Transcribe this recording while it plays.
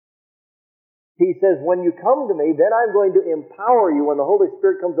He says, when you come to me, then I'm going to empower you. When the Holy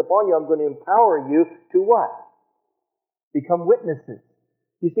Spirit comes upon you, I'm going to empower you to what? Become witnesses.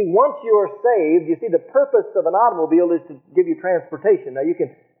 You see, once you are saved, you see, the purpose of an automobile is to give you transportation. Now, you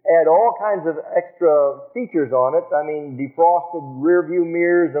can add all kinds of extra features on it. I mean, defrosted rear view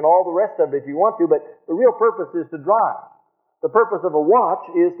mirrors and all the rest of it if you want to, but the real purpose is to drive. The purpose of a watch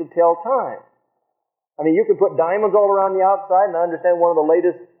is to tell time. I mean, you can put diamonds all around the outside, and I understand one of the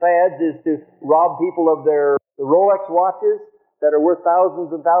latest fads is to rob people of their Rolex watches that are worth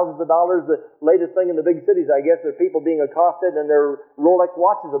thousands and thousands of dollars. The latest thing in the big cities, I guess, are people being accosted and their Rolex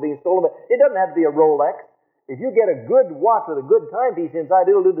watches are being stolen. But it doesn't have to be a Rolex. If you get a good watch with a good timepiece inside,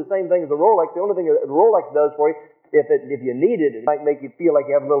 it'll do the same thing as the Rolex. The only thing a Rolex does for you, if you need it, it might make you feel like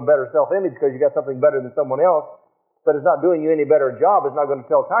you have a little better self-image because you got something better than someone else. But it's not doing you any better job. It's not going to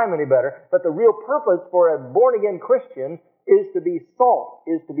tell time any better. But the real purpose for a born-again Christian is to be salt,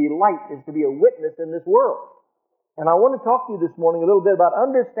 is to be light, is to be a witness in this world. And I want to talk to you this morning a little bit about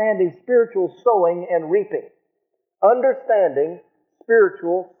understanding spiritual sowing and reaping. Understanding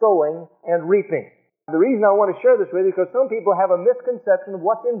spiritual sowing and reaping. The reason I want to share this with you is because some people have a misconception of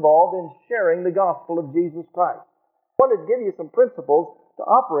what's involved in sharing the gospel of Jesus Christ. I want to give you some principles to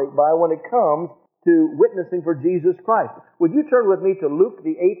operate by when it comes to witnessing for Jesus Christ. Would you turn with me to Luke,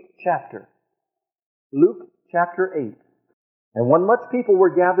 the 8th chapter? Luke chapter 8. And when much people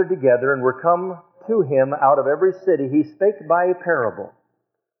were gathered together and were come to him out of every city, he spake by a parable.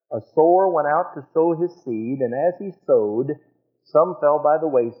 A sower went out to sow his seed, and as he sowed, some fell by the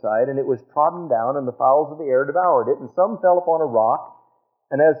wayside, and it was trodden down, and the fowls of the air devoured it. And some fell upon a rock,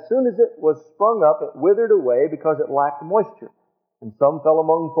 and as soon as it was sprung up, it withered away because it lacked moisture. And some fell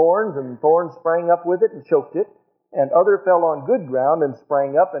among thorns, and thorns sprang up with it and choked it. And other fell on good ground, and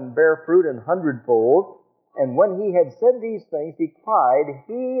sprang up and bare fruit an hundredfold. And when he had said these things, he cried,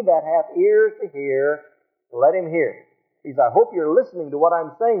 He that hath ears to hear, let him hear. He said, I hope you're listening to what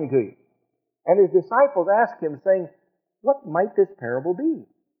I'm saying to you. And his disciples asked him, saying, What might this parable be?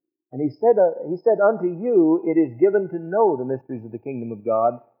 And he said, Unto you it is given to know the mysteries of the kingdom of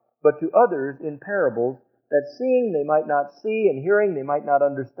God, but to others in parables, that seeing they might not see, and hearing they might not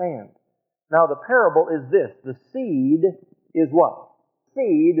understand. Now the parable is this. The seed is what?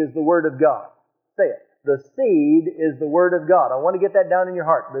 Seed is the Word of God. Say it. The seed is the Word of God. I want to get that down in your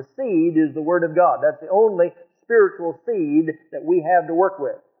heart. The seed is the Word of God. That's the only spiritual seed that we have to work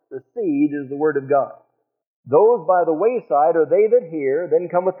with. The seed is the Word of God. Those by the wayside are they that hear, then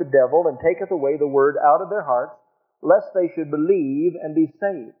cometh the devil, and taketh away the word out of their hearts, lest they should believe and be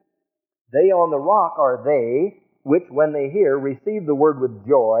saved. They on the rock are they, which when they hear, receive the word with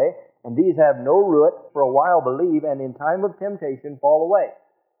joy, and these have no root, for a while believe, and in time of temptation fall away.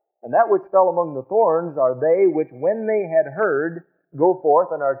 And that which fell among the thorns are they which when they had heard, go forth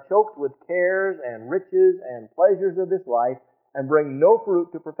and are choked with cares and riches and pleasures of this life, and bring no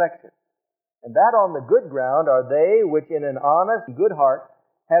fruit to perfection. And that on the good ground are they which in an honest and good heart,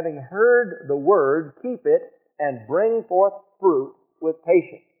 having heard the word, keep it, and bring forth fruit with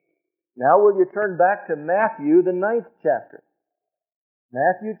patience. Now will you turn back to Matthew, the 9th chapter.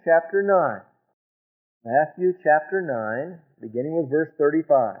 Matthew chapter 9. Matthew chapter 9, beginning with verse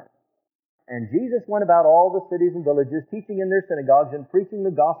 35. And Jesus went about all the cities and villages, teaching in their synagogues and preaching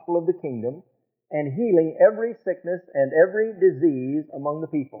the gospel of the kingdom, and healing every sickness and every disease among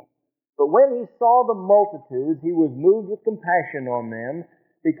the people. But when he saw the multitudes, he was moved with compassion on them,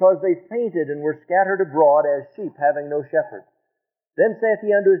 because they fainted and were scattered abroad as sheep having no shepherd. Then saith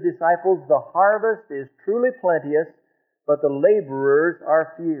he unto his disciples, The harvest is truly plenteous, but the laborers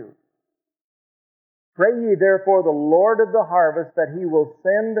are few. Pray ye therefore the Lord of the harvest that he will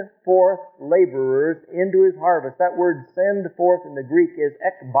send forth laborers into his harvest. That word send forth in the Greek is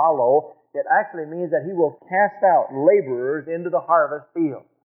ekbalo. It actually means that he will cast out laborers into the harvest field.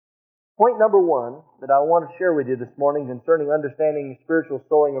 Point number one that I want to share with you this morning concerning understanding spiritual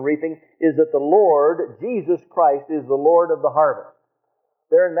sowing and reaping is that the Lord, Jesus Christ, is the Lord of the harvest.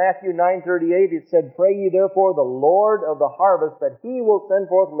 There in Matthew 9:38 it said, Pray ye therefore the Lord of the harvest that he will send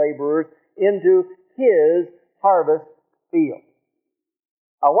forth laborers into his harvest field.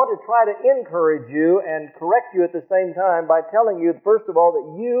 I want to try to encourage you and correct you at the same time by telling you, first of all,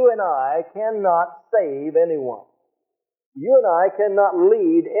 that you and I cannot save anyone. You and I cannot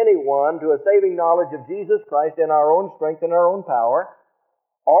lead anyone to a saving knowledge of Jesus Christ in our own strength and our own power.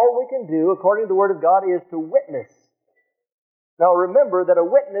 All we can do, according to the Word of God, is to witness. Now remember that a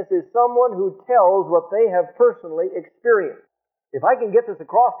witness is someone who tells what they have personally experienced. If I can get this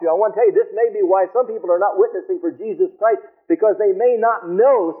across to you, I want to tell you this may be why some people are not witnessing for Jesus Christ, because they may not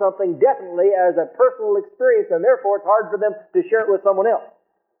know something definitely as a personal experience, and therefore it's hard for them to share it with someone else.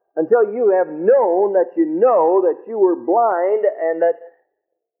 until you have known that you were blind and that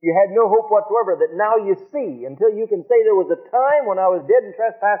you had no hope whatsoever, that now you see, until you can say there was a time when I was dead in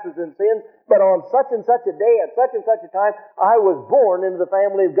trespasses and sins, but on such and such a day, at such and such a time, I was born into the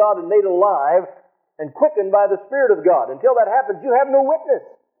family of God and made alive and quickened by the Spirit of God. Until that happens, you have no witness.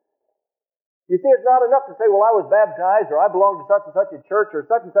 You see, it's not enough to say, well, I was baptized, or I belong to such and such a church, or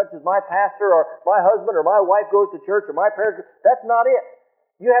such and such is my pastor, or my husband or my wife goes to church, or my parents. That's not it.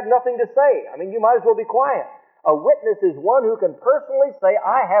 You have nothing to say. I mean, you might as well be quiet. A witness is one who can personally say,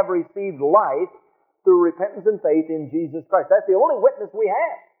 I have received life through repentance and faith in Jesus Christ. That's the only witness we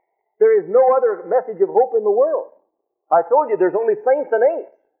have. There is no other message of hope in the world. I told you there's only saints and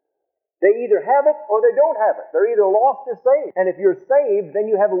ain'ts. They either have it or they don't have it. They're either lost or saved. And if you're saved, then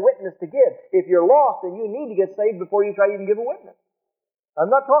you have a witness to give. If you're lost, then you need to get saved before you try to even give a witness.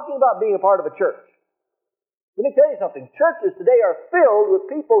 I'm not talking about being a part of a church. Let me tell you something. Churches today are filled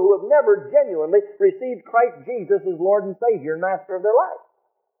with people who have never genuinely received Christ Jesus as Lord and Savior and Master of their life.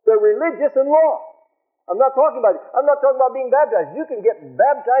 They're religious and lost. I'm not talking about being baptized. You can get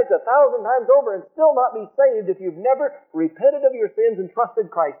baptized 1,000 times over and still not be saved if you've never repented of your sins and trusted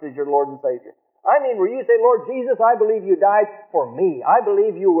Christ as your Lord and Savior. I mean, where you say, Lord Jesus, I believe you died for me. I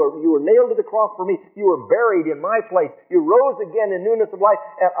believe you were nailed to the cross for me. You were buried in my place. You rose again in newness of life,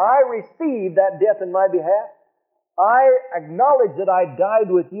 and I received that death in my behalf. I acknowledge that I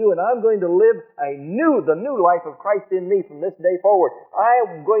died with you, and I'm going to live the new life of Christ in me from this day forward. I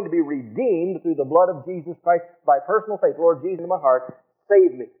am going to be redeemed through the blood of Jesus Christ by personal faith. Lord Jesus, in my heart,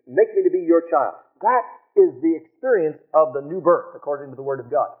 save me. Make me to be your child. That is the experience of the new birth, according to the Word of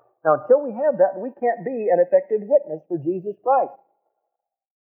God. Now, until we have that, we can't be an effective witness for Jesus Christ.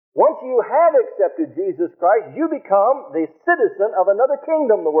 Once you have accepted Jesus Christ, you become the citizen of another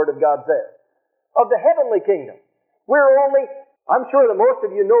kingdom, the Word of God says, of the heavenly kingdom. I'm sure that most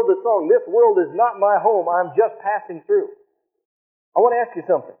of you know the song, This World Is Not My Home, I'm Just Passing Through. I want to ask you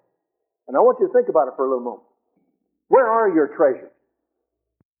something, and I want you to think about it for a little moment. Where are your treasures?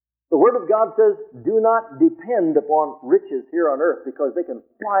 The Word of God says, do not depend upon riches here on earth because they can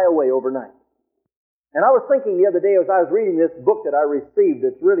fly away overnight. And I was thinking the other day as I was reading this book that I received,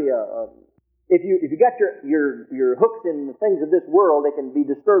 it's really if you got your hooks in the things of this world, they can be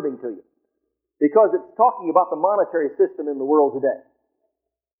disturbing to you. Because it's talking about the monetary system in the world today.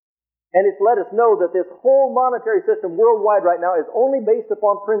 And it's let us know that this whole monetary system worldwide right now is only based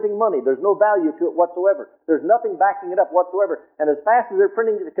upon printing money. There's no value to it whatsoever. There's nothing backing it up whatsoever. And as fast as they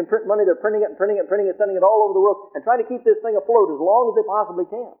can print money, they're printing it, sending it all over the world, and trying to keep this thing afloat as long as they possibly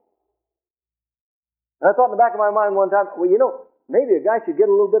can. And I thought in the back of my mind one time, well, maybe a guy should get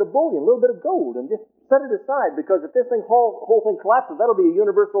a little bit of bullion, a little bit of gold, and just set it aside, because if this whole thing collapses, that'll be a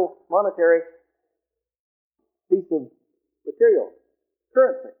universal monetary piece of material,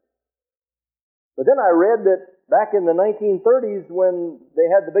 currency. But then I read that back in the 1930s, when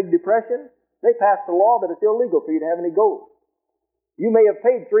they had the Big Depression, they passed a law that it's illegal for you to have any gold. You may have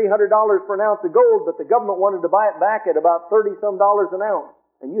paid $300 for an ounce of gold, but the government wanted to buy it back at about $30-some an ounce,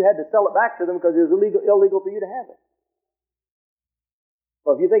 and you had to sell it back to them because it was illegal for you to have it.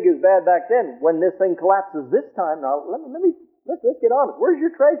 Well, if you think it was bad back then, when this thing collapses this time, now let's get honest. Where's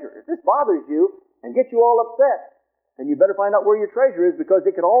your treasure? If this bothers you and get you all upset, and you better find out where your treasure is, because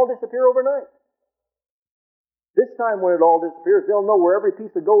it could all disappear overnight. This time when it all disappears, they'll know where every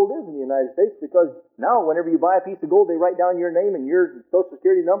piece of gold is in the United States, because now whenever you buy a piece of gold, they write down your name and your Social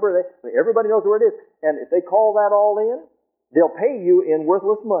Security number. Everybody knows where it is. And if they call that all in, they'll pay you in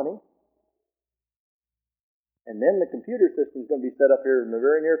worthless money. And then the computer system is going to be set up here in the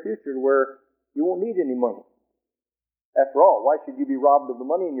very near future where you won't need any money. After all, why should you be robbed of the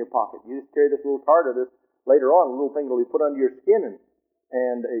money in your pocket? You just carry this little card or this, later on, a little thing will be put under your skin,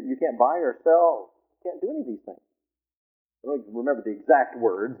 and you can't buy or sell, you can't do any of these things. I don't remember the exact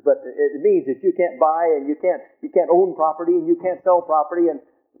words, but it means that you can't buy and you can't own property and you can't sell property, and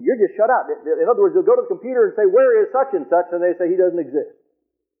you're just shut out. In other words, they'll go to the computer and say, where is such and such? And they say he doesn't exist.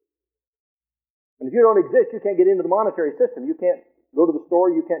 And if you don't exist, you can't get into the monetary system. You can't go to the store,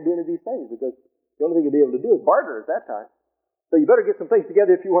 you can't do any of these things, because the only thing you'll be able to do is barter at that time. So you better get some things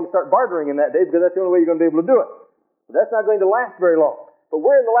together if you want to start bartering in that day, because that's the only way you're going to be able to do it. But that's not going to last very long. But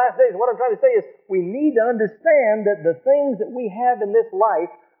we're in the last days, and what I'm trying to say is we need to understand that the things that we have in this life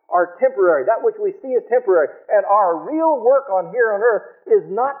are temporary. That which we see is temporary. And our real work on here on earth is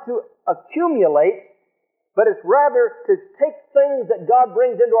not to accumulate, but it's rather to take things that God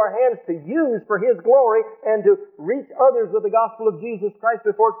brings into our hands to use for His glory and to reach others with the gospel of Jesus Christ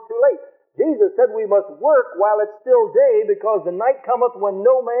before it's too late. Jesus said we must work while it's still day, because the night cometh when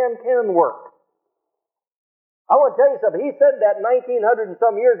no man can work. I want to tell you something. He said that 1900 and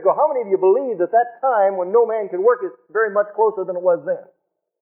some years ago. How many of you believe that that time when no man can work is very much closer than it was then?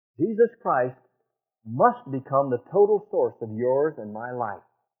 Jesus Christ must become the total source of yours and my life.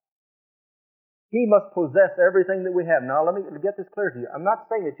 He must possess everything that we have. Now, let me get this clear to you. I'm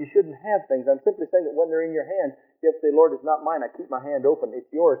not saying that you shouldn't have things. I'm simply saying that when they're in your hand, you have to say, Lord, it's not mine. I keep my hand open.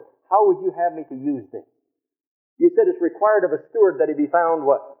 It's yours. How would you have me to use this? You said it's required of a steward that he be found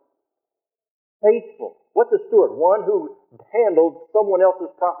what? Faithful. What's a steward? One who handled someone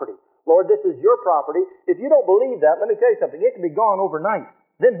else's property. Lord, this is your property. If you don't believe that, let me tell you something. It can be gone overnight.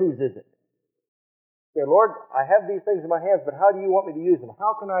 Then whose is it? Say, Lord, I have these things in my hands, but how do you want me to use them?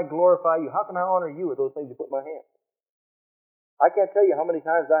 How can I glorify you? How can I honor you with those things you put in my hands? I can't tell you how many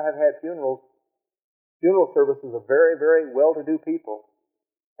times I have had funeral services of very, very well-to-do people.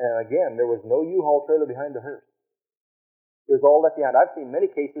 And again, there was no U-Haul trailer behind the hearse. It was all left behind. I've seen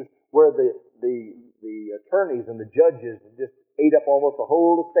many cases where the attorneys and the judges just ate up almost the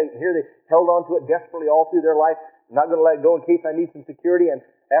whole estate. And here they held on to it desperately all through their life. I'm not going to let it go in case I need some security. And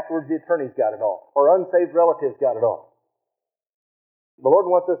afterwards the attorneys got it all. Or unsaved relatives got it all. The Lord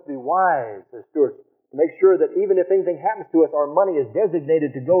wants us to be wise as stewards. To make sure that even if anything happens to us, our money is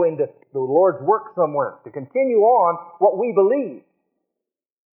designated to go into the Lord's work somewhere. To continue on what we believe.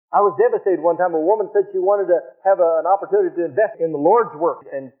 I was devastated one time. A woman said she wanted to have an opportunity to invest in the Lord's work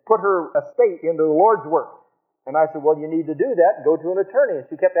and put her estate into the Lord's work. And I said, well, you need to do that. Go to an attorney. And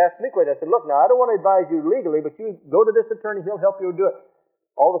she kept asking me questions. I said, look, now, I don't want to advise you legally, but you go to this attorney. He'll help you do it.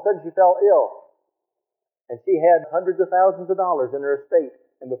 All of a sudden, she fell ill. And she had hundreds of thousands of dollars in her estate.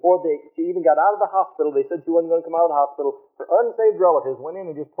 And before she even got out of the hospital, they said she wasn't going to come out of the hospital. Her unsaved relatives went in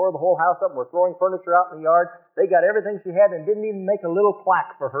and just tore the whole house up and were throwing furniture out in the yard. They got everything she had and didn't even make a little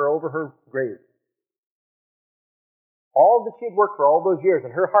plaque for her over her grave. All that she'd worked for all those years,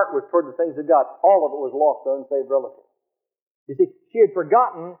 and her heart was toward the things of God, all of it was lost to unsaved relatives. You see, she had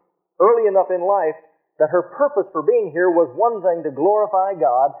forgotten early enough in life that her purpose for being here was one thing, to glorify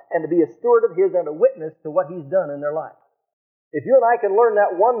God and to be a steward of His and a witness to what He's done in their life. If you and I can learn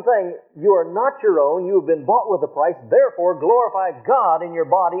that one thing, you are not your own, you have been bought with a price, therefore glorify God in your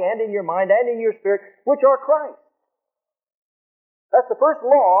body and in your mind and in your spirit, which are Christ. That's the first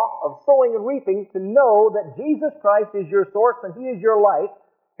law of sowing and reaping, to know that Jesus Christ is your source and He is your life.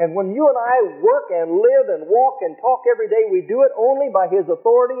 And when you and I work and live and walk and talk every day, we do it only by His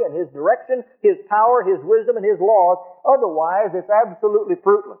authority and His direction, His power, His wisdom, and His laws. Otherwise, it's absolutely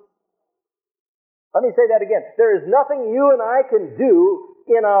fruitless. Let me say that again. There is nothing you and I can do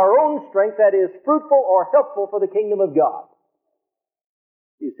in our own strength that is fruitful or helpful for the kingdom of God.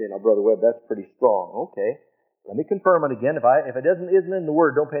 You say, now, Brother Webb, that's pretty strong. Okay. Let me confirm it again. If it isn't in the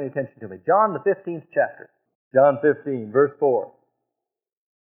Word, don't pay any attention to me. John, the 15th chapter. John 15, verse 4.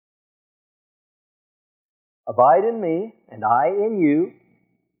 Abide in me, and I in you,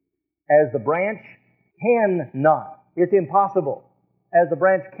 as the branch cannot. It's impossible. As the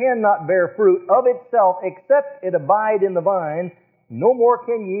branch cannot bear fruit of itself, except it abide in the vine, no more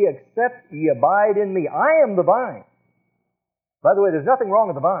can ye, except ye abide in me. I am the vine. By the way, there's nothing wrong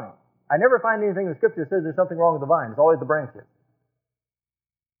with the vine. I never find anything in the Scripture that says there's something wrong with the vine. It's always the branches.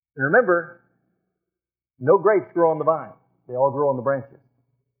 And remember, no grapes grow on the vine. They all grow on the branches.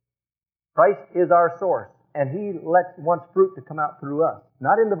 Christ is our source, and He wants fruit to come out through us.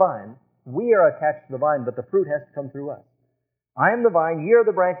 Not in the vine. We are attached to the vine, but the fruit has to come through us. I am the vine, ye are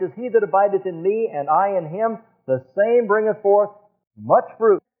the branches. He that abideth in me, and I in him, the same bringeth forth much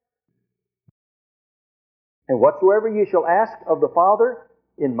fruit. And whatsoever ye shall ask of the Father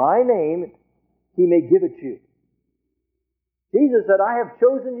in my name, He may give it you. Jesus said, I have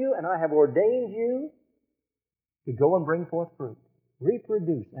chosen you, and I have ordained you to go and bring forth fruit.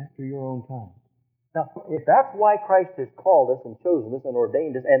 Reproduce after your own kind. Now, if that's why Christ has called us and chosen us and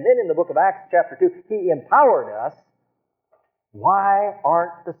ordained us, and then in the book of Acts chapter 2, He empowered us, why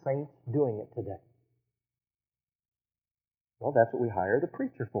aren't the saints doing it today? Well, that's what we hire the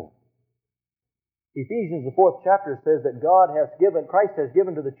preacher for. Ephesians, the 4th chapter, says that Christ has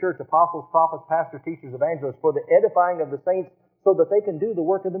given to the church apostles, prophets, pastors, teachers, evangelists for the edifying of the saints so that they can do the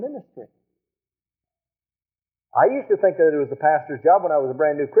work of the ministry. I used to think that it was the pastor's job when I was a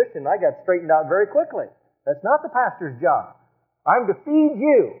brand new Christian. I got straightened out very quickly. That's not the pastor's job. I'm to feed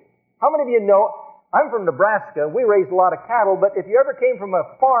you. How many of you know, I'm from Nebraska. We raised a lot of cattle, but if you ever came from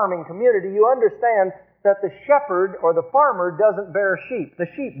a farming community, you understand that the shepherd or the farmer doesn't bear sheep. The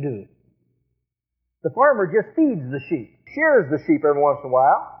sheep do. The farmer just feeds the sheep, shears the sheep every once in a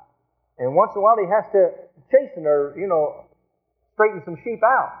while, and once in a while he has to chasten or, straighten some sheep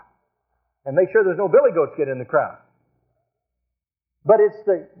out and make sure there's no billy goats get in the crowd. But it's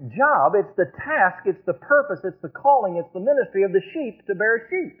the job, it's the task, it's the purpose, it's the calling, it's the ministry of the sheep to bear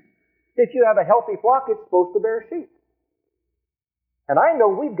sheep. If you have a healthy flock, it's supposed to bear sheep. And I know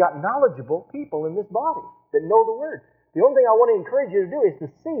we've got knowledgeable people in this body that know the Word. The only thing I want to encourage you to do is to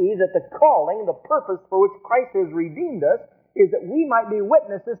see that the calling, the purpose for which Christ has redeemed us, is that we might be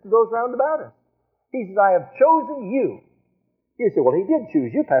witnesses to those round about us. He says, I have chosen you. You say, well, He did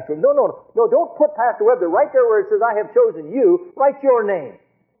choose you, Pastor Webb. No, don't put Pastor Webb there. Right there where it says, I have chosen you, write your name.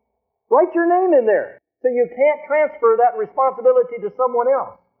 Write your name in there. So you can't transfer that responsibility to someone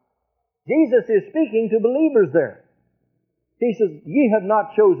else. Jesus is speaking to believers there. He says, ye have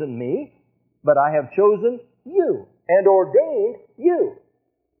not chosen me, but I have chosen you and ordained you.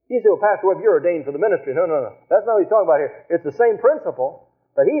 You say, well, Pastor Webb, you're ordained for the ministry. No. That's not what he's talking about here. It's the same principle,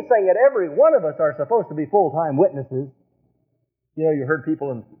 but he's saying that every one of us are supposed to be full-time witnesses. You know, you heard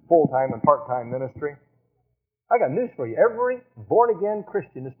people in full-time and part-time ministry. I got news for you. Every born-again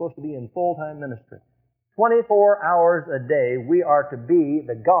Christian is supposed to be in full-time ministry. 24 hours a day, we are to be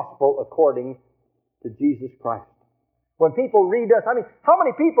the gospel according to Jesus Christ. When people read us, I mean, how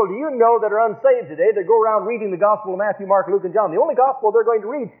many people do you know that are unsaved today that go around reading the gospel of Matthew, Mark, Luke, and John? The only gospel they're going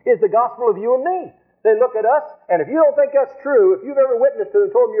to read is the gospel of you and me. They look at us, and if you don't think that's true, if you've ever witnessed to them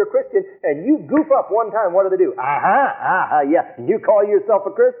and told them you're a Christian, and you goof up one time, what do? Yeah. And you call yourself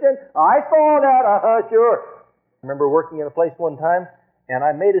a Christian? I saw that, sure. I remember working in a place one time, and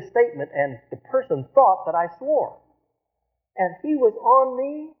I made a statement, and the person thought that I swore. And he was on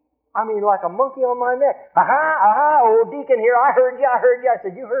me, I mean, like a monkey on my neck. Old deacon here, I heard you. I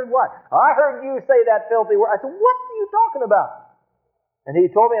said, you heard what? I heard you say that filthy word. I said, what are you talking about? And he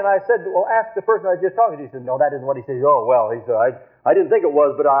told me, and I said, well, ask the person I was just talking to. He said, no, that isn't what he said. Oh, well, he said, I didn't think it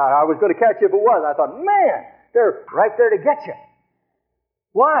was, but I was going to catch you if it was. I thought, man, they're right there to get you.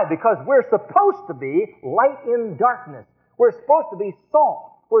 Why? Because we're supposed to be light in darkness. We're supposed to be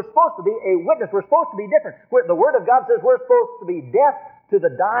salt. We're supposed to be a witness. We're supposed to be different. The Word of God says we're supposed to be death to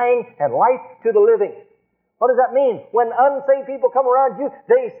the dying and life to the living. What does that mean? When unsaved people come around you,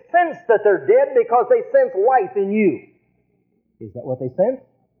 they sense that they're dead because they sense life in you. Is that what they sense?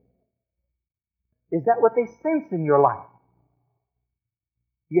 Is that what they sense in your life?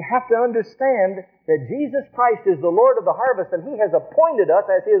 You have to understand that Jesus Christ is the Lord of the harvest, and He has appointed us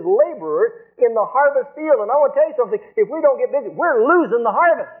as His laborers in the harvest field. And I want to tell you something, if we don't get busy, we're losing the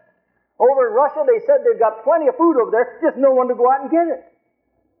harvest. Over in Russia, they said they've got plenty of food over there, just no one to go out and get it.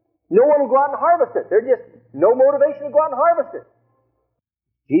 No one will go out and harvest it. There's just no motivation to go out and harvest it.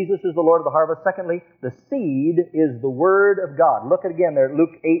 Jesus is the Lord of the harvest. Secondly, the seed is the Word of God. Look at again there,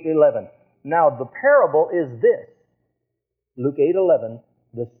 Luke 8:11. Now, the parable is this. Luke 8:11,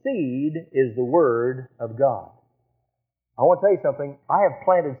 the seed is the Word of God. I want to tell you something. I have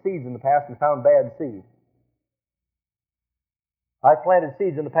planted seeds in the past and found bad seeds. I've planted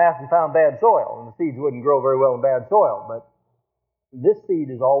seeds in the past and found bad soil, and the seeds wouldn't grow very well in bad soil, but this seed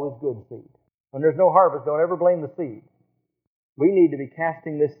is always good seed. When there's no harvest, don't ever blame the seed. We need to be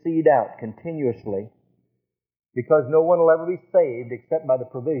casting this seed out continuously because no one will ever be saved except by the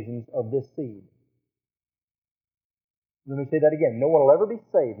provisions of this seed. Let me say that again. No one will ever be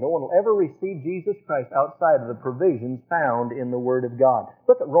saved. No one will ever receive Jesus Christ outside of the provisions found in the Word of God.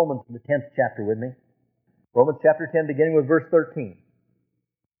 Look at Romans, the 10th chapter with me. Romans chapter 10, beginning with verse 13.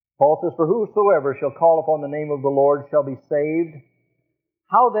 Paul says, for whosoever shall call upon the name of the Lord shall be saved.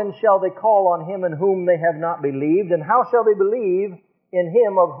 How then shall they call on Him in whom they have not believed? And how shall they believe in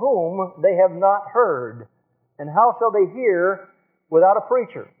Him of whom they have not heard? And how shall they hear without a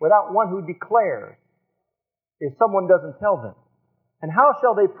preacher, without one who declares, if someone doesn't tell them? And how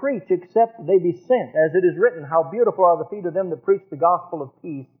shall they preach except they be sent? As it is written, how beautiful are the feet of them that preach the gospel of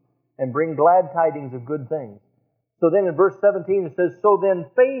peace and bring glad tidings of good things. So then in verse 17 it says, so then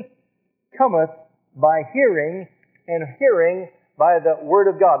faith cometh by hearing, and hearing by the Word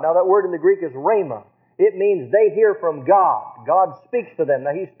of God. Now that word in the Greek is rhema. It means they hear from God. God speaks to them.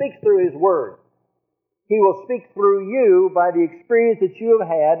 Now He speaks through His Word. He will speak through you by the experience that you have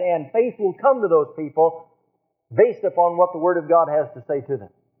had, and faith will come to those people based upon what the Word of God has to say to them.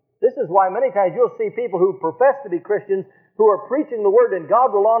 This is why many times you'll see people who profess to be Christians who are preaching the Word, and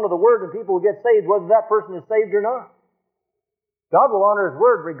God will honor the Word, and people will get saved whether that person is saved or not. God will honor His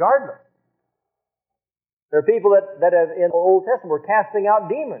Word regardless. There are people that have, in the Old Testament, were casting out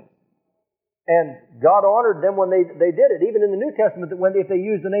demons. And God honored them when they did it. Even in the New Testament, if they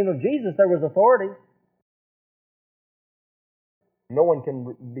used the name of Jesus, there was authority. No one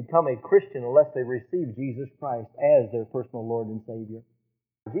can become a Christian unless they receive Jesus Christ as their personal Lord and Savior.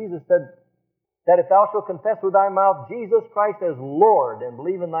 Jesus said that if thou shalt confess with thy mouth Jesus Christ as Lord and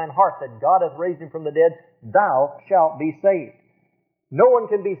believe in thine heart that God hath raised Him from the dead, thou shalt be saved. No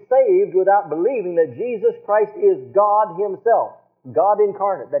one can be saved without believing that Jesus Christ is God Himself, God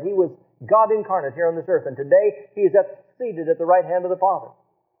incarnate, that He was God incarnate here on this earth, and today He is seated at the right hand of the Father.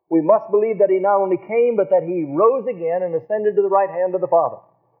 We must believe that He not only came, but that He rose again and ascended to the right hand of the Father.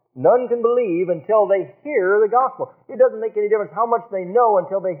 None can believe until they hear the gospel. It doesn't make any difference how much they know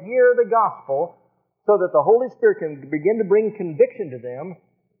until they hear the gospel, so that the Holy Spirit can begin to bring conviction to them.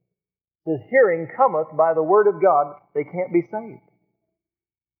 This hearing cometh by the Word of God. They can't be saved.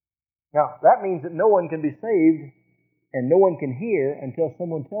 Now, that means that no one can be saved and no one can hear until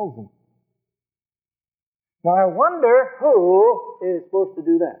someone tells them. Now, I wonder who is supposed to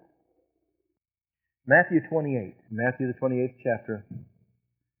do that. Matthew 28, Matthew the 28th chapter,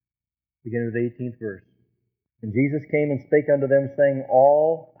 beginning with the 18th verse. And Jesus came and spake unto them, saying,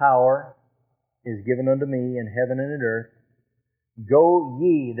 All power is given unto me in heaven and in earth. Go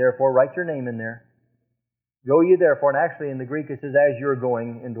ye, therefore, write your name in there. Go ye, therefore, and actually in the Greek it says, as you're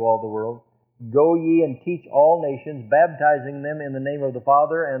going into all the world. Go ye and teach all nations, baptizing them in the name of the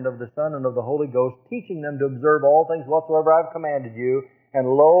Father and of the Son and of the Holy Ghost, teaching them to observe all things whatsoever I've commanded you. And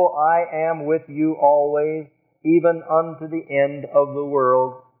lo, I am with you always, even unto the end of the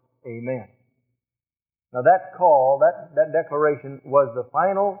world. Amen. Now that call, that declaration was the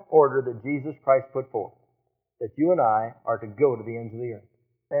final order that Jesus Christ put forth, that you and I are to go to the ends of the earth.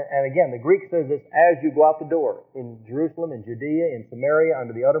 And again, the Greek says this, as you go out the door, in Jerusalem, in Judea, in Samaria,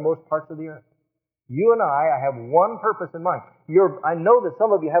 unto the uttermost parts of the earth. You and I have one purpose in mind. I know that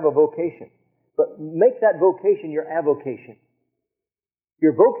some of you have a vocation, but make that vocation your avocation.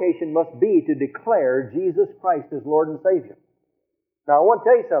 Your vocation must be to declare Jesus Christ as Lord and Savior. Now, I want to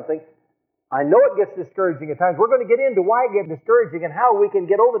tell you something. I know it gets discouraging at times. We're going to get into why it gets discouraging and how we can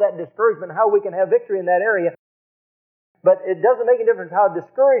get over that discouragement, how we can have victory in that area. But it doesn't make any difference how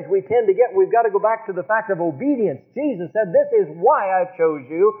discouraged we tend to get. We've got to go back to the fact of obedience. Jesus said, this is why I chose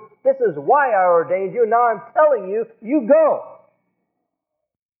you. This is why I ordained you. Now I'm telling you, you go.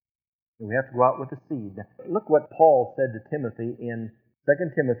 And we have to go out with the seed. Look what Paul said to Timothy in 2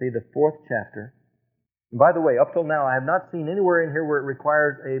 Timothy, the 4th chapter. And by the way, up till now, I have not seen anywhere in here where it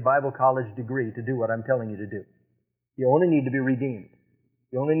requires a Bible college degree to do what I'm telling you to do. You only need to be redeemed.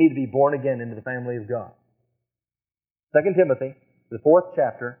 You only need to be born again into the family of God. 2 Timothy, the 4th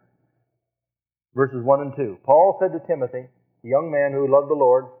chapter, verses 1 and 2. Paul said to Timothy, a young man who loved the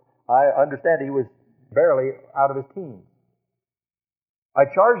Lord, I understand he was barely out of his teens. I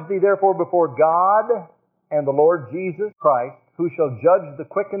charge thee therefore before God and the Lord Jesus Christ, who shall judge the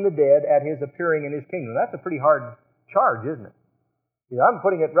quick and the dead at His appearing in His kingdom. That's a pretty hard charge, isn't it? I'm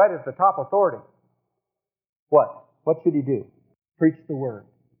putting it right at the top authority. What? What should he do? Preach the Word.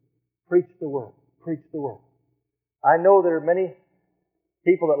 Preach the Word. Preach the Word. I know there are many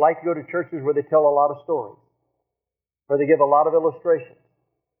people that like to go to churches where they tell a lot of stories, where they give a lot of illustrations.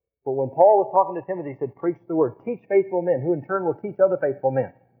 But when Paul was talking to Timothy, he said, preach the Word. Teach faithful men, who in turn will teach other faithful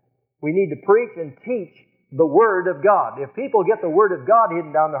men. We need to preach and teach the Word of God. If people get the Word of God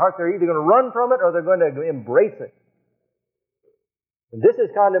hidden down their heart, they're either going to run from it or they're going to embrace it. And this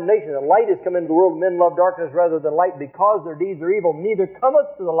is condemnation, that light has come into the world, men love darkness rather than light, because their deeds are evil. Neither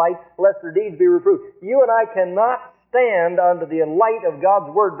cometh to the light, lest their deeds be reproved. You and I cannot stand under the light of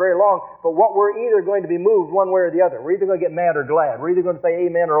God's Word very long, but what we're either going to be moved one way or the other. We're either going to get mad or glad. We're either going to say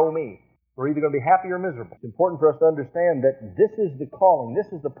amen or oh me. We're either going to be happy or miserable. It's important for us to understand that this is the calling,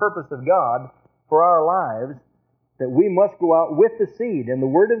 this is the purpose of God for our lives, that we must go out with the seed, and the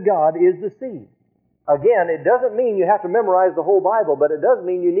Word of God is the seed. Again, it doesn't mean you have to memorize the whole Bible, but it does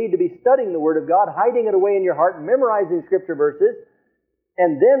mean you need to be studying the Word of God, hiding it away in your heart, memorizing Scripture verses,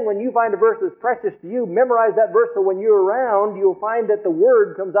 and then when you find a verse that's precious to you, memorize that verse so when you're around, you'll find that the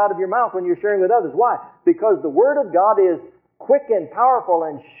Word comes out of your mouth when you're sharing with others. Why? Because the Word of God is quick and powerful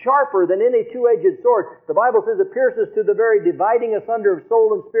and sharper than any two-edged sword. The Bible says it pierces to the very dividing asunder of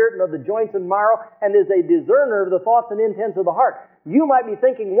soul and spirit and of the joints and marrow, and is a discerner of the thoughts and intents of the heart. You might be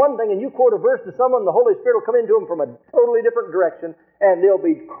thinking one thing and you quote a verse to someone, the Holy Spirit will come into them from a totally different direction, and they'll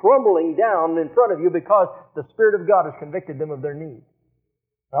be crumbling down in front of you because the Spirit of God has convicted them of their need.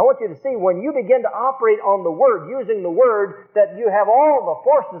 I want you to see, when you begin to operate on the Word, using the Word, that you have all the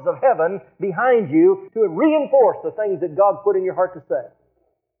forces of heaven behind you to reinforce the things that God put in your heart to say.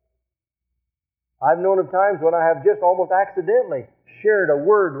 I've known of times when I have just almost accidentally shared a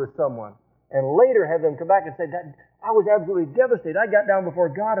word with someone, and later have them come back and say, I was absolutely devastated. I got down before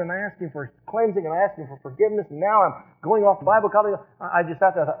God and I asked Him for cleansing and I asked Him for forgiveness, and now I'm going off the Bible college. I just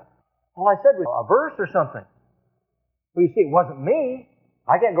sat there and thought, all I said was a verse or something. Well, you see, it wasn't me.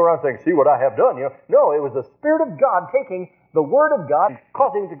 I can't go around saying, see what I have done. No, it was the Spirit of God taking the Word of God,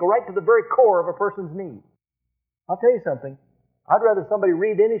 causing it to go right to the very core of a person's need. I'll tell you something. I'd rather somebody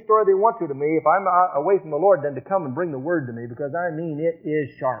read any story they want to me if I'm away from the Lord than to come and bring the Word to me, because I mean it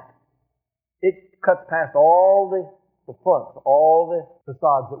is sharp. It cuts past all the fronts, all the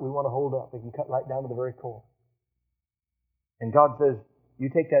facades that we want to hold up. It can cut right down to the very core. And God says, you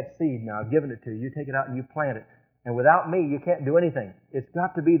take that seed now, I've given it to you. You take it out and you plant it. And without me, you can't do anything. It's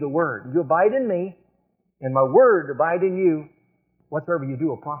got to be the Word. You abide in me, and my Word abide in you. Whatsoever you do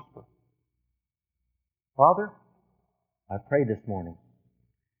will prosper. Father, I pray this morning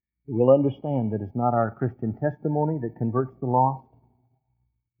that we'll understand that it's not our Christian testimony that converts the lost.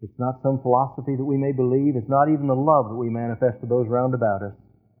 It's not some philosophy that we may believe. It's not even the love that we manifest to those round about us.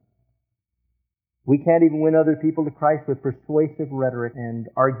 We can't even win other people to Christ with persuasive rhetoric and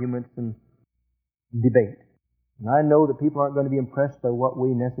arguments and debate. And I know that people aren't going to be impressed by what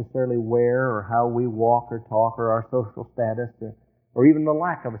we necessarily wear or how we walk or talk or our social status or even the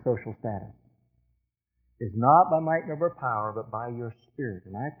lack of a social status. It's not by might nor by power, but by your Spirit.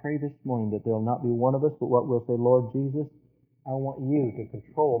 And I pray this morning that there will not be one of us but what will say, Lord Jesus, I want you to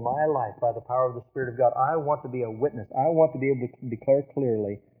control my life by the power of the Spirit of God. I want to be a witness. I want to be able to declare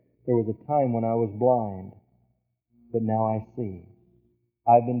clearly, there was a time when I was blind, but now I see.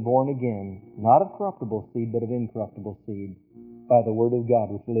 I've been born again, not of corruptible seed, but of incorruptible seed, by the Word of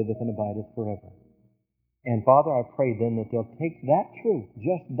God which liveth and abideth forever. And Father, I pray then that they'll take that truth,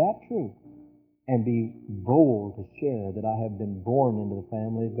 just that truth, and be bold to share that I have been born into the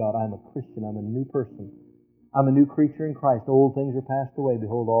family of God. I'm a Christian. I'm a new person. I'm a new creature in Christ. Old things are passed away.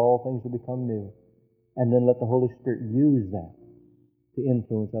 Behold, all things have become new. And then let the Holy Spirit use that to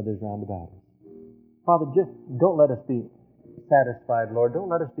influence others round about us. Father, just don't let us be satisfied, Lord.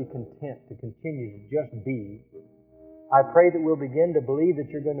 Don't let us be content to continue to just be. I pray that we'll begin to believe that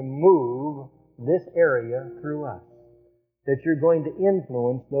you're going to move this area through us, that you're going to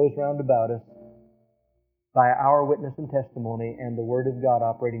influence those round about us by our witness and testimony and the Word of God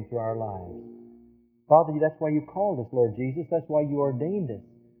operating through our lives. Father, that's why you called us, Lord Jesus. That's why you ordained us.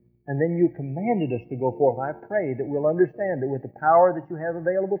 And then you commanded us to go forth. I pray that we'll understand that with the power that you have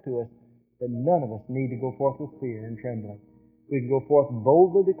available to us, that none of us need to go forth with fear and trembling. We can go forth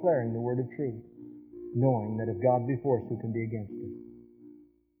boldly declaring the word of truth, knowing that if God be for us, who can be against us?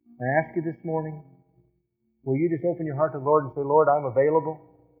 I ask you this morning, will you just open your heart to the Lord and say, Lord, I'm available?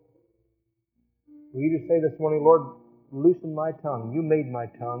 Will you just say this morning, Lord, loosen my tongue. You made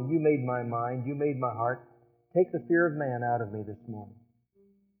my tongue. You made my mind. You made my heart. Take the fear of man out of me this morning.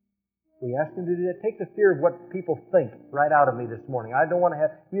 We ask Him to do that. Take the fear of what people think right out of me this morning. I don't want to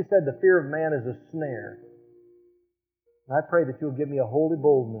have... You said the fear of man is a snare. And I pray that you'll give me a holy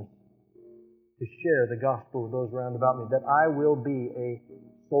boldness to share the gospel with those around about me, that I will be a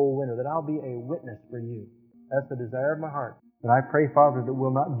soul winner, that I'll be a witness for you. That's the desire of my heart. And I pray, Father, that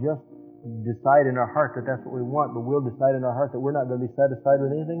we'll not just decide in our heart that that's what we want, but we'll decide in our heart that we're not going to be satisfied with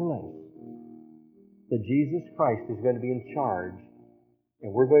anything less. That Jesus Christ is going to be in charge.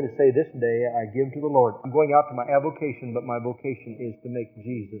 And we're going to say, this day I give to the Lord. I'm going out to my avocation, but my vocation is to make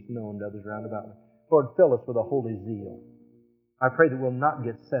Jesus known to others round about me. Lord, fill us with a holy zeal. I pray that we'll not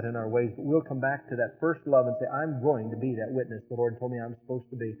get set in our ways, but we'll come back to that first love and say, I'm going to be that witness the Lord told me I'm supposed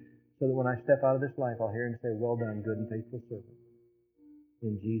to be, so that when I step out of this life, I'll hear Him say, well done, good and faithful servant.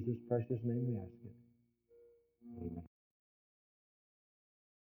 In Jesus' precious name we ask it. Amen.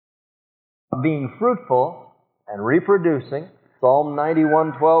 Being fruitful and reproducing, Psalm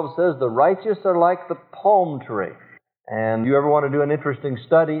 91:12 says, the righteous are like the palm tree. And you ever want to do an interesting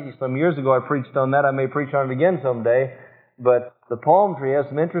study? Some years ago I preached on that. I may preach on it again someday. But the palm tree has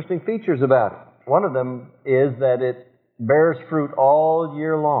some interesting features about it. One of them is that it bears fruit all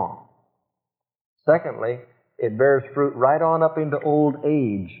year long. Secondly, it bears fruit right on up into old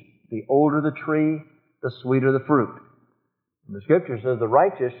age. The older the tree, the sweeter the fruit. And the Scripture says, the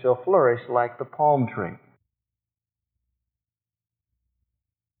righteous shall flourish like the palm tree.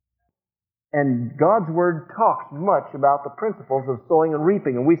 And God's Word talks much about the principles of sowing and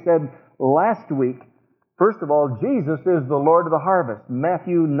reaping. And we said last week, first of all, Jesus is the Lord of the harvest.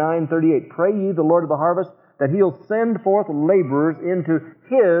 Matthew 9:38, pray ye the Lord of the harvest that He'll send forth laborers into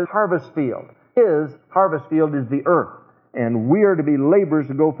His harvest field. His harvest field is the earth, and we are to be laborers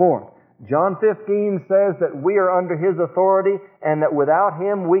to go forth. John 15 says that we are under His authority and that without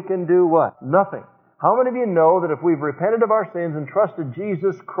Him we can do what? Nothing. How many of you know that if we've repented of our sins and trusted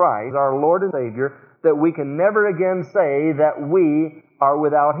Jesus Christ, our Lord and Savior, that we can never again say that we are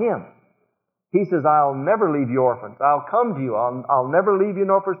without Him? He says, I'll never leave you orphans. I'll come to you. I'll never leave you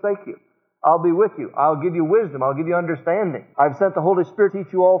nor forsake you. I'll be with you. I'll give you wisdom. I'll give you understanding. I've sent the Holy Spirit to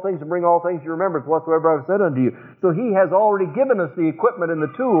teach you all things and bring all things to remembrance whatsoever I've said unto you. So He has already given us the equipment and the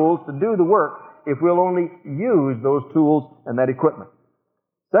tools to do the work. if we'll only use those tools and that equipment.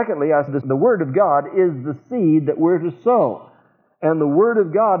 Secondly, I said the Word of God is the seed that we're to sow. And the Word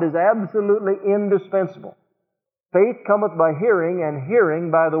of God is absolutely indispensable. Faith cometh by hearing, and hearing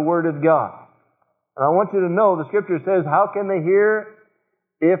by the Word of God. And I want you to know, the Scripture says, how can they hear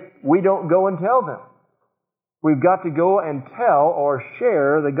if we don't go and tell them? We've got to go and tell or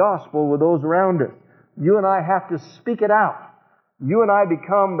share the gospel with those around us. You and I have to speak it out. You and I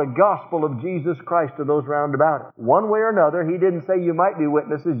become the gospel of Jesus Christ to those round about us. One way or another, He didn't say you might be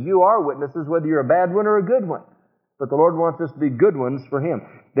witnesses. You are witnesses, whether you're a bad one or a good one. But the Lord wants us to be good ones for Him.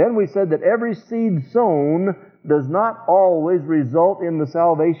 Then we said that every seed sown does not always result in the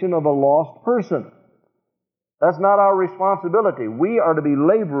salvation of a lost person. That's not our responsibility. We are to be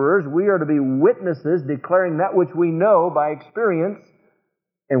laborers. We are to be witnesses, declaring that which we know by experience.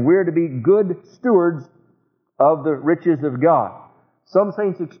 And we're to be good stewards of the riches of God. Some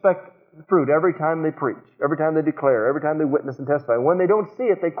saints expect fruit every time they preach, every time they declare, every time they witness and testify. When they don't see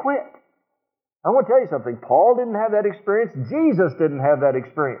it, they quit. I want to tell you something. Paul didn't have that experience. Jesus didn't have that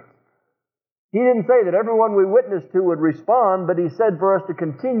experience. He didn't say that everyone we witnessed to would respond, but He said for us to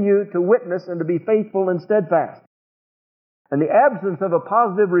continue to witness and to be faithful and steadfast. And the absence of a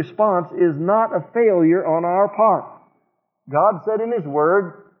positive response is not a failure on our part. God said in His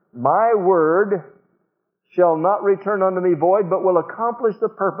Word, "My word shall not return unto me void, but will accomplish the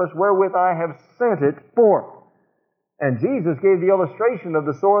purpose wherewith I have sent it forth." And Jesus gave the illustration of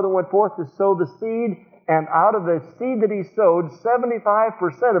the sower that went forth to sow the seed, and out of the seed that He sowed,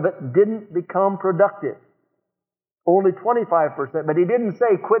 75% of it didn't become productive. Only 25%. But He didn't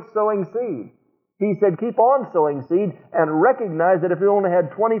say, quit sowing seed. He said, keep on sowing seed, and recognize that if you only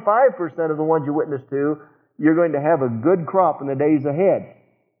had 25% of the ones you witnessed to, you're going to have a good crop in the days ahead.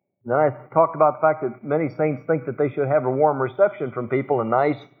 Then I talked about the fact that many saints think that they should have a warm reception from people, a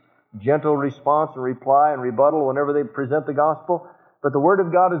nice, gentle response and reply and rebuttal whenever they present the gospel. But the Word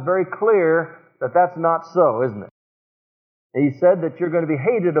of God is very clear that that's not so, isn't it? He said that you're going to be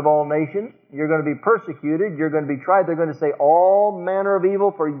hated of all nations, you're going to be persecuted, you're going to be tried, they're going to say all manner of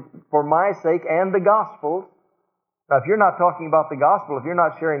evil for my sake and the gospel's. Now, if you're not talking about the gospel, if you're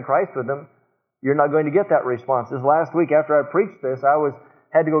not sharing Christ with them, you're not going to get that response. This last week after I preached this, I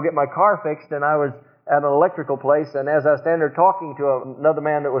had to go get my car fixed, and I was at an electrical place, and as I was standing there talking to another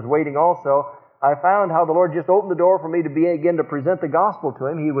man that was waiting also, I found how the Lord just opened the door for me to begin to present the gospel to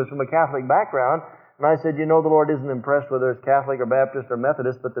him. He was from a Catholic background, and I said, you know, the Lord isn't impressed whether it's Catholic or Baptist or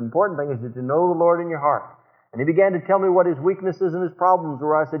Methodist, but the important thing is that you know the Lord in your heart. And he began to tell me what his weaknesses and his problems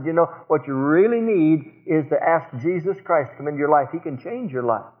were. I said, you know, what you really need is to ask Jesus Christ to come into your life. He can change your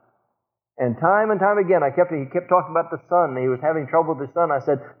life. And time again, he kept talking about the son. He was having trouble with his son. I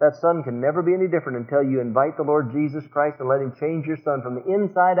said, that son can never be any different until you invite the Lord Jesus Christ and let Him change your son from the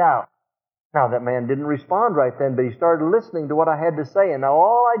inside out. Now, that man didn't respond right then, but he started listening to what I had to say. And now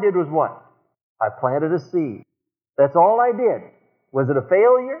all I did was what? I planted a seed. That's all I did. Was it a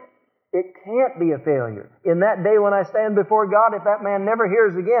failure? It can't be a failure. In that day when I stand before God, if that man never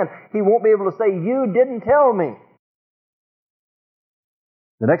hears again, he won't be able to say, you didn't tell me.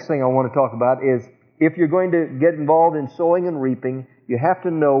 The next thing I want to talk about is, if you're going to get involved in sowing and reaping, you have to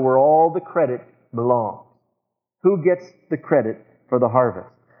know where all the credit belongs. Who gets the credit for the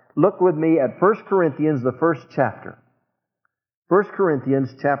harvest? Look with me at 1 Corinthians, the first chapter. 1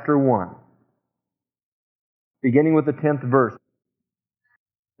 Corinthians chapter 1. Beginning with the 10th verse.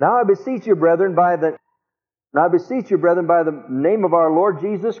 Now I beseech you, brethren, by the name of our Lord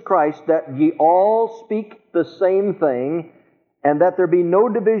Jesus Christ, that ye all speak the same thing, and that there be no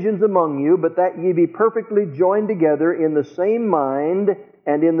divisions among you, but that ye be perfectly joined together in the same mind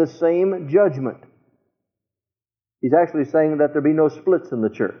and in the same judgment. He's actually saying that there be no splits in the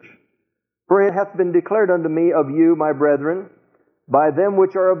church. For it hath been declared unto me of you, my brethren, by them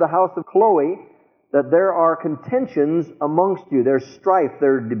which are of the house of Chloe, that there are contentions amongst you. There's strife,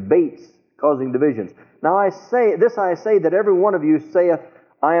 there are debates causing divisions. Now I say that every one of you saith,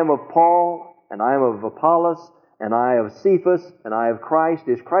 I am of Paul, and I am of Apollos, and I of Cephas, and I of Christ.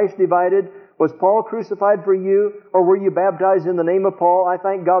 Is Christ divided? Was Paul crucified for you, or were you baptized in the name of Paul? I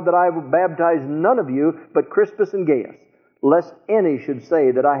thank God that I have baptized none of you, but Crispus and Gaius, lest any should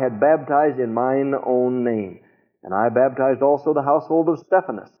say that I had baptized in mine own name. And I baptized also the household of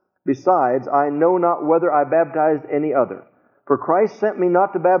Stephanas. Besides, I know not whether I baptized any other. For Christ sent me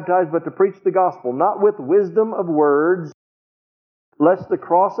not to baptize, but to preach the gospel, not with wisdom of words, lest the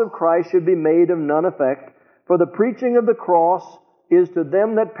cross of Christ should be made of none effect. For the preaching of the cross is to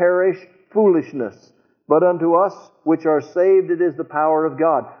them that perish foolishness, but unto us which are saved it is the power of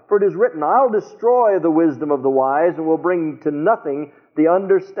God. For it is written, I'll destroy the wisdom of the wise, and will bring to nothing the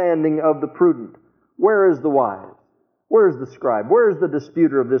understanding of the prudent. Where is the wise? Where is the scribe? Where is the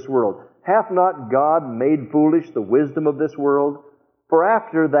disputer of this world? Hath not God made foolish the wisdom of this world? For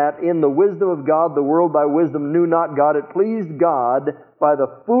after that, in the wisdom of God, the world by wisdom knew not God. It pleased God by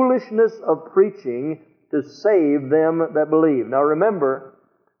the foolishness of preaching to save them that believe. Now remember,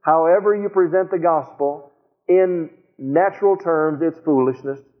 however you present the gospel, in natural terms, it's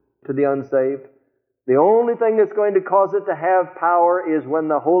foolishness to the unsaved. The only thing that's going to cause it to have power is when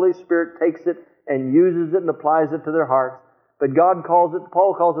the Holy Spirit takes it and uses it and applies it to their hearts. But Paul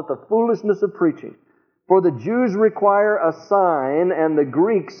calls it the foolishness of preaching. For the Jews require a sign, and the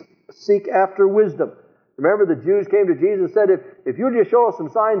Greeks seek after wisdom. Remember, the Jews came to Jesus and said, if you'll just show us some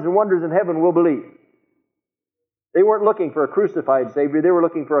signs and wonders in heaven, we'll believe. They weren't looking for a crucified Savior. They were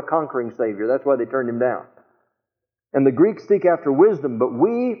looking for a conquering Savior. That's why they turned Him down. And the Greeks seek after wisdom, but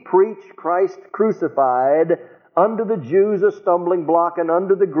we preach Christ crucified, unto the Jews a stumbling block, and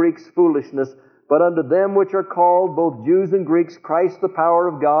unto the Greeks foolishness. But unto them which are called, both Jews and Greeks, Christ the power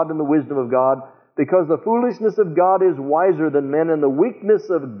of God and the wisdom of God. Because the foolishness of God is wiser than men, and the weakness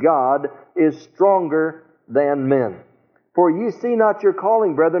of God is stronger than men. For ye see not your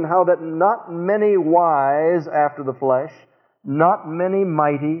calling, brethren, how that not many wise after the flesh, not many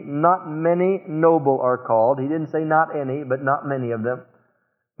mighty, not many noble are called. He didn't say not any, but not many of them.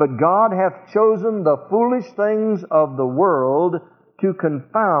 But God hath chosen the foolish things of the world to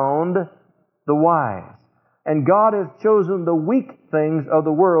confound the wise. And God hath chosen the weak things of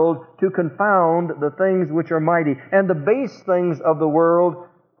the world to confound the things which are mighty. And the base things of the world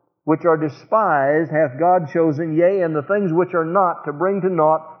which are despised hath God chosen, yea, and the things which are not, to bring to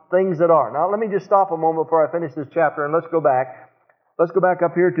naught things that are. Now let me just stop a moment before I finish this chapter, and let's go back. Let's go back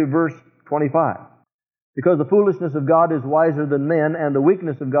up here to verse 25. Because the foolishness of God is wiser than men, and the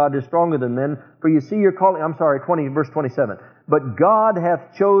weakness of God is stronger than men. For you see your calling, verse 27. But God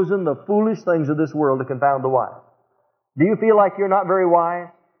hath chosen the foolish things of this world to confound the wise. Do you feel like you're not very wise?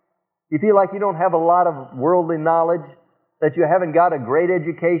 Do you feel like you don't have a lot of worldly knowledge? That you haven't got a great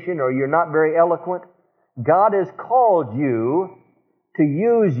education, or you're not very eloquent? God has called you to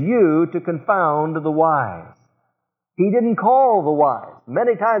use you to confound the wise. He didn't call the wise.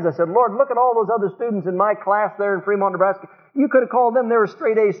 Many times I said, Lord, look at all those other students in my class there in Fremont, Nebraska. You could have called them. They were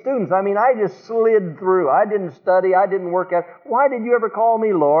straight A students. I mean, I just slid through. I didn't study. I didn't work out. Why did you ever call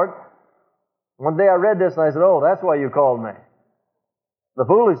me, Lord? One day I read this and I said, oh, that's why you called me. The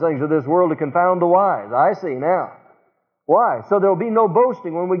foolish things of this world to confound the wise. I see now. Why? So there'll be no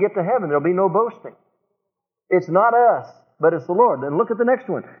boasting when we get to heaven. There'll be no boasting. It's not us, but it's the Lord. And look at the next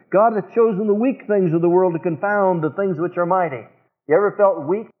one. God hath chosen the weak things of the world to confound the things which are mighty. You ever felt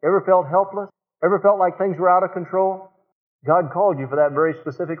weak? Ever felt helpless? Ever felt like things were out of control? God called you for that very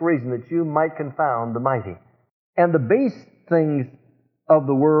specific reason, that you might confound the mighty. And the base things of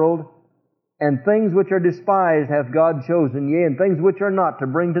the world and things which are despised hath God chosen, yea, and things which are not, to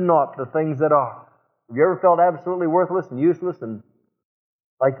bring to naught the things that are. Have you ever felt absolutely worthless and useless and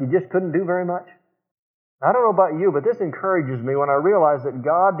like you just couldn't do very much? I don't know about you, but this encourages me when I realize that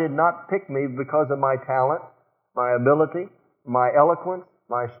God did not pick me because of my talent, my ability, my eloquence,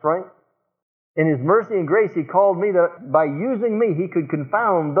 my strength. In His mercy and grace, He called me that by using me, He could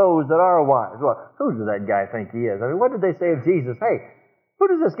confound those that are wise. Well, who does that guy think he is? I mean, what did they say of Jesus? Hey, who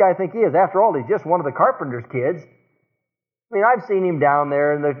does this guy think he is? After all, he's just one of the carpenter's kids. I mean, I've seen him down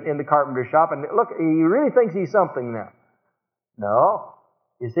there in the carpenter shop, and look, he really thinks he's something now. No.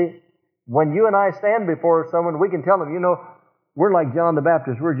 You see, when you and I stand before someone, we can tell them, you know, we're like John the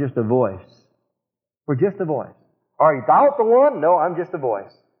Baptist. We're just a voice. We're just a voice. Are you thou the one? No, I'm just a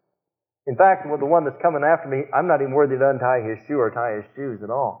voice. In fact, with the one that's coming after me, I'm not even worthy to untie his shoe or tie his shoes at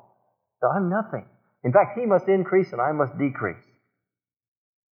all. So I'm nothing. In fact, he must increase and I must decrease.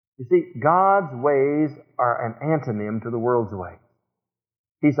 You see, God's ways are an antonym to the world's ways.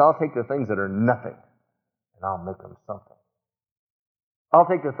 He says, I'll take the things that are nothing and I'll make them something. I'll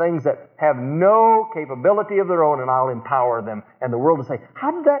take the things that have no capability of their own and I'll empower them. And the world will say, how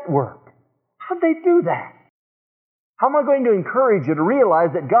did that work? How did they do that? How am I going to encourage you to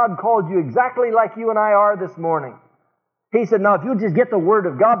realize that God called you exactly like you and I are this morning? He said, now if you'll just get the Word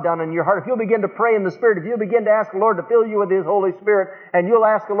of God down in your heart, if you'll begin to pray in the Spirit, if you'll begin to ask the Lord to fill you with His Holy Spirit, and you'll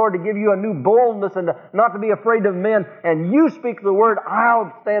ask the Lord to give you a new boldness and not to be afraid of men, and you speak the Word,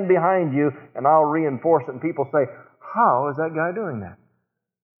 I'll stand behind you and I'll reinforce it. And people say, how is that guy doing that?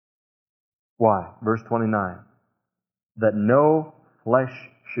 Why? Verse 29. That no flesh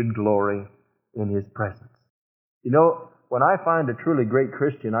should glory in His presence. You know, when I find a truly great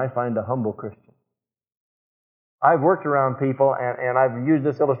Christian, I find a humble Christian. I've worked around people, and I've used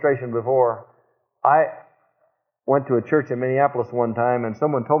this illustration before. went to a church in Minneapolis one time, and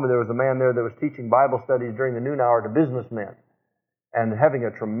someone told me there was a man there that was teaching Bible studies during the noon hour to businessmen and having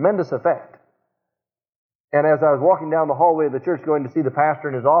a tremendous effect. And as I was walking down the hallway of the church going to see the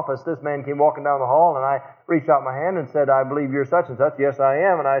pastor in his office, this man came walking down the hall, and I reached out my hand and said, "I believe you're such and such." "Yes, I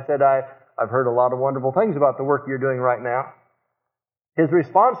am." And I said, I've heard a lot of wonderful things about the work you're doing right now. His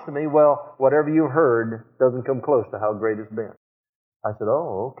response to me, "Well, whatever you heard doesn't come close to how great it's been." I said,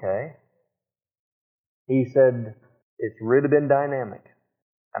 "Oh, okay." He said, "It's really been dynamic."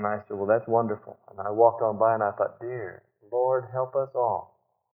 And I said, "Well, that's wonderful." And I walked on by and I thought, dear Lord, help us all.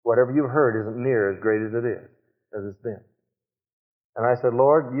 Whatever you've heard isn't near as great as it is, as it's been. And I said,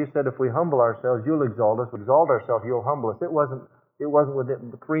 "Lord, you said if we humble ourselves, you'll exalt us. If we exalt ourselves, you'll humble us." It wasn't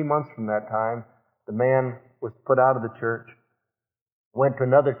within 3 months from that time. The man was put out of the church, went to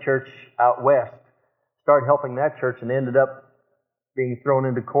another church out west, started helping that church, and ended up being thrown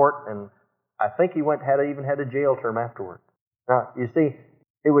into court, and I think he even had a jail term afterward. Now, you see,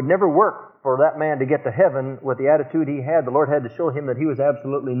 it would never work for that man to get to heaven with the attitude he had. The Lord had to show him that he was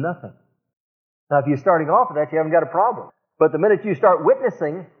absolutely nothing. Now, if you're starting off with that, you haven't got a problem. But the minute you start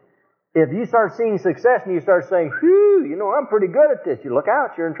witnessing, if you start seeing success and you start saying, "Whew, I'm pretty good at this," you look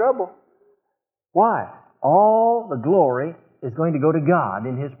out, you're in trouble. Why? All the glory is going to go to God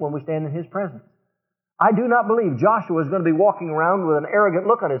when we stand in His presence. I do not believe Joshua is going to be walking around with an arrogant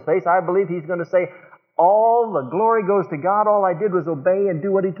look on his face. I believe he's going to say, "All the glory goes to God. All I did was obey and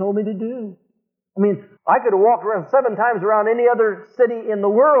do what He told me to do." I mean, I could have walked around 7 times around any other city in the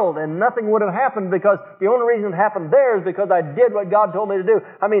world and nothing would have happened, because the only reason it happened there is because I did what God told me to do.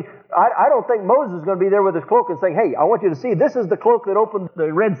 I mean, I don't think Moses is going to be there with his cloak and saying, "Hey, I want you to see, this is the cloak that opened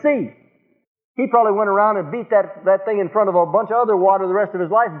the Red Sea." He probably went around and beat that thing in front of a bunch of other water the rest of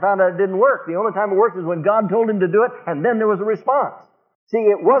his life and found out it didn't work. The only time it worked is when God told him to do it, and then there was a response. See,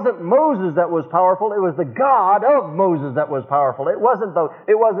 it wasn't Moses that was powerful. It was the God of Moses that was powerful. It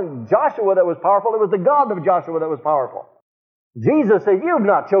wasn't Joshua that was powerful. It was the God of Joshua that was powerful. Jesus said, "You've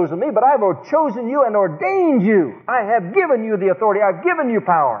not chosen me, but I've chosen you and ordained you. I have given you the authority. I've given you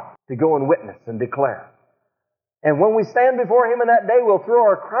power to go and witness and declare." And when we stand before Him in that day, we'll throw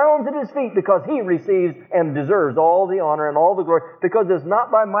our crowns at His feet, because He receives and deserves all the honor and all the glory, because it's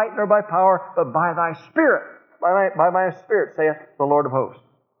not by might nor by power, but by Thy Spirit. By my Spirit, saith the Lord of hosts.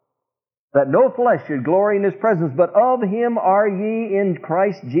 That no flesh should glory in His presence, but of Him are ye in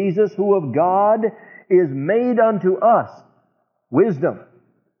Christ Jesus, who of God is made unto us wisdom.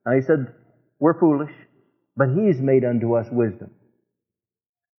 Now He said, we're foolish, but He's made unto us wisdom,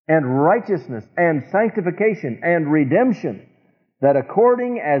 and righteousness, and sanctification, and redemption, that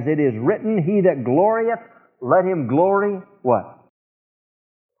according as it is written, "He that glorieth, let him glory," what?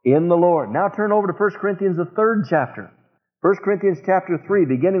 In the Lord. Now turn over to 1 Corinthians, the 3rd chapter. 1 Corinthians chapter 3,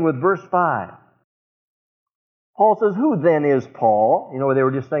 beginning with verse 5. Paul says, "Who then is Paul?" They were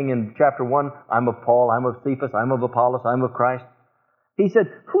just saying in chapter 1, "I'm of Paul, I'm of Cephas, I'm of Apollos, I'm of Christ." He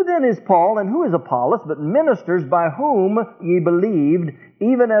said, "Who then is Paul and who is Apollos, but ministers by whom ye believed,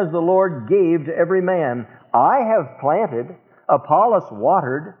 even as the Lord gave to every man? I have planted, Apollos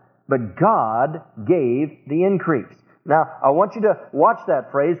watered, but God gave the increase." Now, I want you to watch that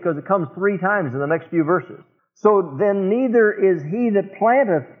phrase, because it comes 3 times in the next few verses. "So then neither is he that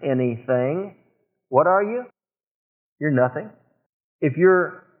planteth anything." What are you? You're nothing. If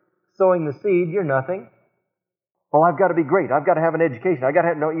you're sowing the seed, you're nothing. "Well, I've got to be great. I've got to have an education. I've got to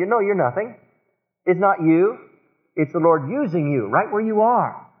have..." No, you're nothing. It's not you. It's the Lord using you right where you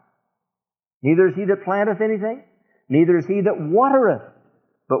are. "Neither is he that planteth anything, neither is he that watereth,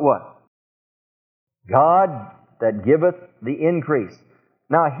 but" what? "God that giveth the increase.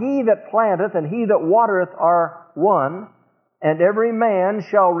 Now he that planteth and he that watereth are one, and every man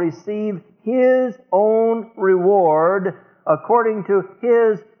shall receive his own reward according to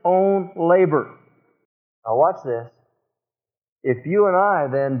his own labor." Now watch this. If you and I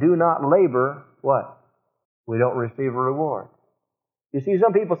then do not labor, what? We don't receive a reward. You see,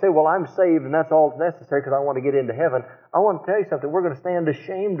 some people say, "Well, I'm saved and that's all that's necessary because I want to get into heaven." I want to tell you something. We're going to stand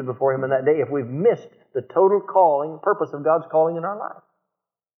ashamed before Him in that day if we've missed the total purpose of God's calling in our life.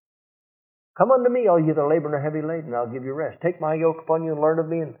 "Come unto me, all you that labor and are heavy laden, and I'll give you rest. Take my yoke upon you and learn of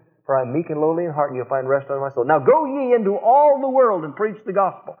me, for I am meek and lowly in heart, and you'll find rest unto my soul. Now go ye into all the world and preach the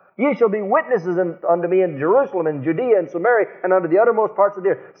gospel. Ye shall be witnesses unto me in Jerusalem, and Judea, and Samaria, and unto the uttermost parts of the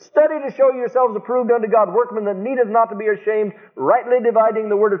earth. Study to show yourselves approved unto God, workmen that needeth not to be ashamed, rightly dividing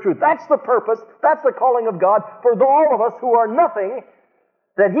the word of truth." That's the purpose, that's the calling of God for all of us who are nothing,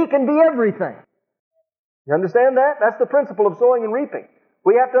 that He can be everything. You understand that? That's the principle of sowing and reaping.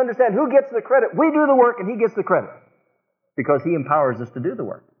 We have to understand who gets the credit. We do the work and He gets the credit, because He empowers us to do the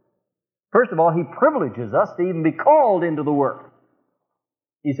work. First of all, He privileges us to even be called into the work.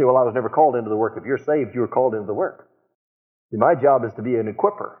 You say, well, I was never called into the work. If you're saved, you were called into the work. See, my job is to be an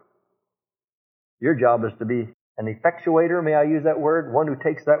equipper. Your job is to be an effectuator, may I use that word? One who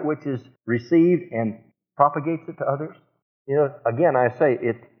takes that which is received and propagates it to others. You know, again, I say,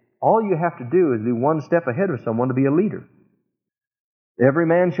 all you have to do is be one step ahead of someone to be a leader. Every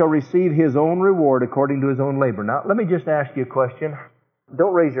man shall receive his own reward according to his own labor. Now, let me just ask you a question.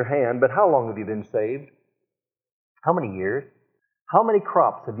 Don't raise your hand, but how long have you been saved? How many years? How many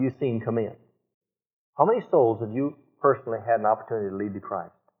crops have you seen come in? How many souls have you personally had an opportunity to lead to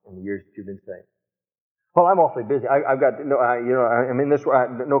Christ in the years that you've been saved? Well, I'm awfully busy. I've got I'm in this.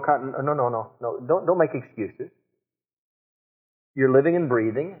 No. Don't make excuses. You're living and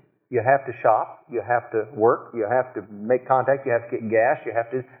breathing. You have to shop. You have to work. You have to make contact. You have to get gas. You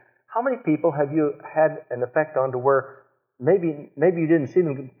have to. How many people have you had an effect on to where maybe you didn't see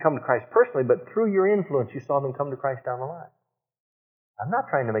them come to Christ personally, but through your influence you saw them come to Christ down the line? I'm not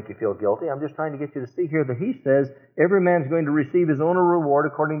trying to make you feel guilty. I'm just trying to get you to see here that He says every man's going to receive his own reward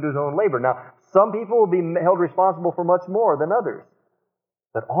according to his own labor. Now, some people will be held responsible for much more than others.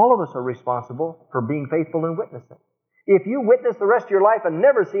 But all of us are responsible for being faithful in witnessing. If you witness the rest of your life and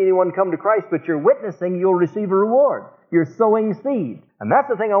never see anyone come to Christ, but you're witnessing, you'll receive a reward. You're sowing seed. And that's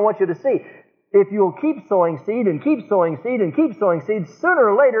the thing I want you to see. If you'll keep sowing seed and keep sowing seed and keep sowing seed, sooner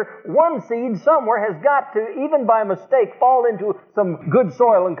or later, one seed somewhere has got to, even by mistake, fall into some good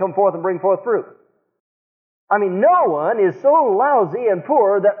soil and come forth and bring forth fruit. I mean, no one is so lousy and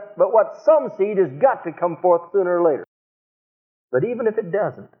poor but what some seed has got to come forth sooner or later. But even if it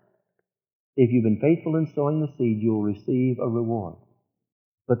doesn't, if you've been faithful in sowing the seed, you'll receive a reward.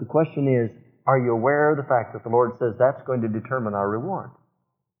 But the question is, are you aware of the fact that the Lord says that's going to determine our reward?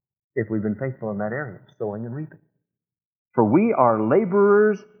 If we've been faithful in that area, sowing and reaping. For we are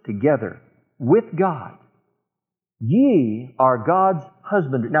laborers together with God. Ye are God's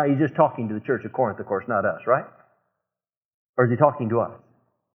husbandry. Now, He's just talking to the church of Corinth, of course, not us, right? Or is He talking to us?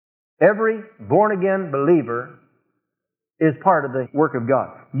 Every born-again believer is part of the work of God.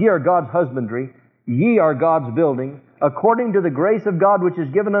 Ye are God's husbandry. Ye are God's building. According to the grace of God which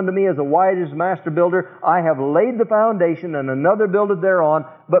is given unto me as a wise master builder, I have laid the foundation, and another buildeth thereon.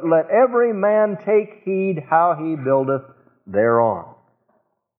 But let every man take heed how he buildeth thereon.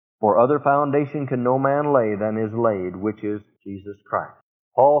 For other foundation can no man lay than is laid, which is Jesus Christ.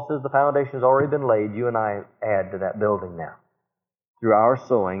 Paul says the foundation has already been laid. You and I add to that building now, through our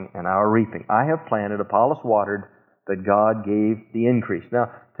sowing and our reaping. I have planted, Apollos watered, but God gave the increase.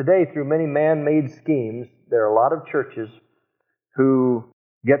 Now, today, through many man-made schemes, there are a lot of churches who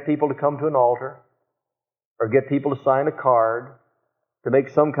get people to come to an altar or get people to sign a card to make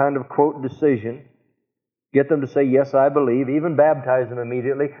some kind of, quote, decision, get them to say, yes, I believe, even baptize them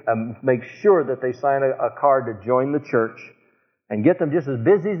immediately, and make sure that they sign a card to join the church, and get them just as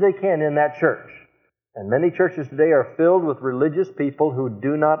busy as they can in that church. And many churches today are filled with religious people who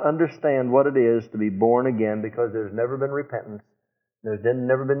do not understand what it is to be born again, because there's never been repentance. There's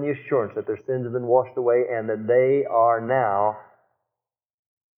never been the assurance that their sins have been washed away and that they are now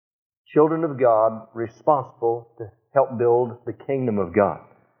children of God, responsible to help build the kingdom of God.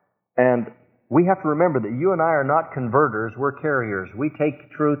 And we have to remember that you and I are not converters, we're carriers. We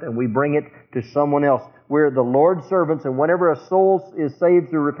take truth and we bring it to someone else. We're the Lord's servants, and whenever a soul is saved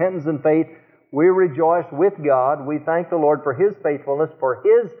through repentance and faith, we rejoice with God. We thank the Lord for His faithfulness, for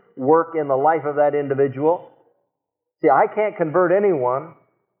His work in the life of that individual. See, I can't convert anyone.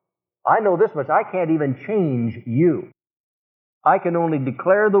 I know this much. I can't even change you. I can only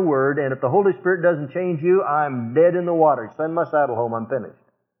declare the Word, and if the Holy Spirit doesn't change you, I'm dead in the water. Send my saddle home. I'm finished.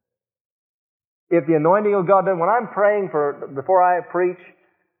 If the anointing of God doesn't, when I'm praying before I preach,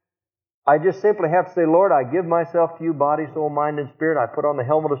 I just simply have to say, Lord, I give myself to you, body, soul, mind, and spirit. I put on the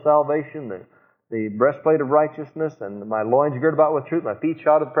helmet of salvation, the breastplate of righteousness, and my loins girded about with truth, my feet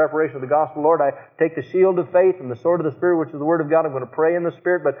shod with the preparation of the gospel. Lord, I take the shield of faith and the sword of the Spirit, which is the Word of God. I'm going to pray in the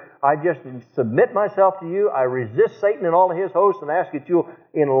Spirit, but I just submit myself to you. I resist Satan and all of his hosts and ask that you'll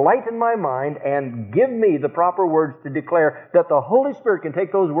enlighten my mind and give me the proper words to declare, that the Holy Spirit can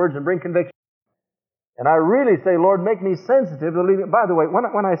take those words and bring conviction. And I really say, Lord, make me sensitive to the leading. By the way,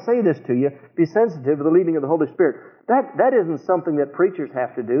 when I say this to you, be sensitive to the leading of the Holy Spirit. That isn't something that preachers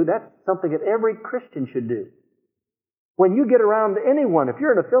have to do. That's something that every Christian should do. When you get around anyone, if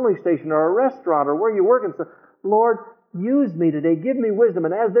you're in a filling station or a restaurant or where you work, and say, Lord, use me today. Give me wisdom.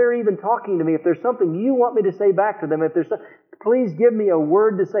 And as they're even talking to me, if there's something you want me to say back to them, please give me a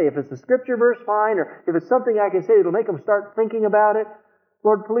word to say. If it's a scripture verse, fine. Or if it's something I can say that'll make them start thinking about it,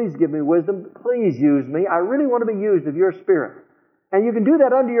 Lord, please give me wisdom. Please use me. I really want to be used of your Spirit. And you can do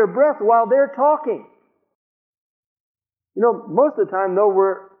that under your breath while they're talking. You know, most of the time, though,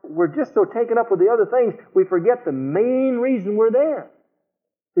 we're just so taken up with the other things, we forget the main reason we're there,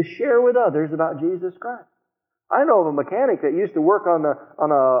 to share with others about Jesus Christ. I know of a mechanic that used to work on a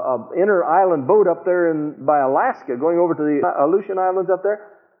inner island boat up there by Alaska, going over to the Aleutian Islands up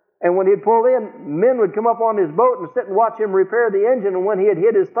there. And when he'd pull in, men would come up on his boat and sit and watch him repair the engine. And when he had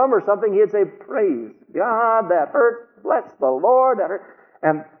hit his thumb or something, he'd say, "Praise God, that hurts. Bless the Lord, that hurts."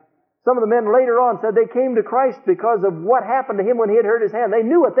 And some of the men later on said they came to Christ because of what happened to him when he had hurt his hand. They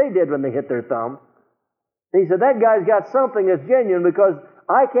knew what they did when they hit their thumb. And he said, "That guy's got something that's genuine, because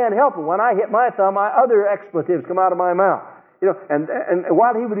I can't help it. When I hit my thumb, other expletives come out of my mouth." You know, and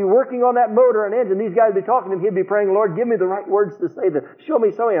while he would be working on that motor and engine, these guys would be talking to him. He'd be praying, "Lord, give me the right words to say. Show me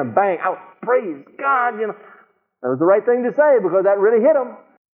something." And bang, out, praise God. You know, that was the right thing to say, because that really hit him.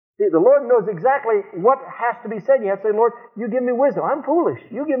 See, the Lord knows exactly what has to be said. You have to say, "Lord, you give me wisdom. I'm foolish.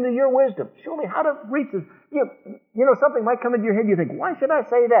 You give me your wisdom. Show me how to reach this." You know, something might come into your head. You think, "Why should I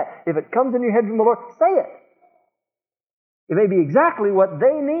say that?" If it comes in your head from the Lord, say it. It may be exactly what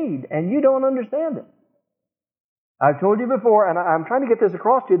they need, and you don't understand it. I've told you before, and I'm trying to get this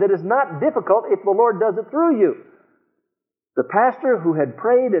across to you, that it's not difficult if the Lord does it through you. The pastor who had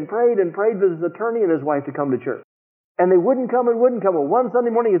prayed and prayed and prayed with his attorney and his wife to come to church. And they wouldn't come and wouldn't come. Well, one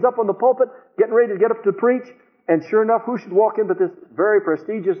Sunday morning he's up on the pulpit, getting ready to get up to preach, and sure enough, who should walk in but this very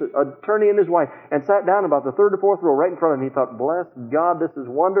prestigious attorney and his wife, and sat down about the third or fourth row right in front of him. He thought, "Bless God, this is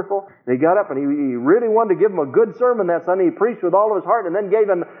wonderful." And he got up and he really wanted to give him a good sermon that Sunday. He preached with all of his heart, and then gave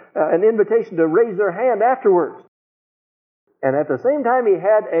him an invitation to raise their hand afterwards. And at the same time, he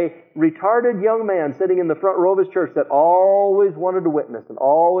had a retarded young man sitting in the front row of his church that always wanted to witness and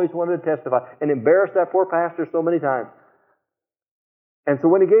always wanted to testify, and embarrassed that poor pastor so many times. And so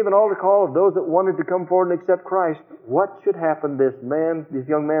when he gave an altar call of those that wanted to come forward and accept Christ, what should happen? This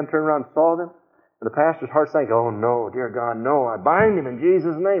young man turned around and saw them, and the pastor's heart sank. "Oh no, dear God, no, I bind him in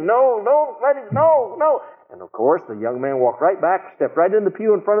Jesus' name. No, don't let him, no." And of course, the young man walked right back, stepped right in the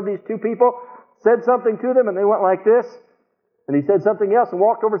pew in front of these two people, said something to them, and they went like this. And he said something else and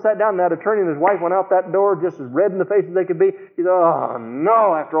walked over, sat down, and that attorney and his wife went out that door just as red in the face as they could be. He said, "Oh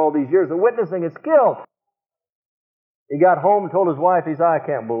no, after all these years of witnessing, it's killed." He got home and told his wife, he said, "I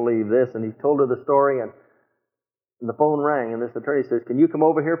can't believe this." And he told her the story, and the phone rang, and this attorney says, "Can you come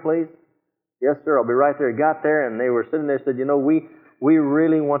over here, please?" "Yes, sir, I'll be right there." He got there, and they were sitting there and said, "You know, we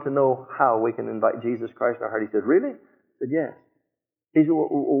really want to know how we can invite Jesus Christ in our heart." He said, "Really?" I said, "Yes." He said, "Well,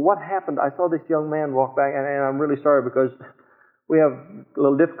 what happened? I saw this young man walk back, and I'm really sorry because we have a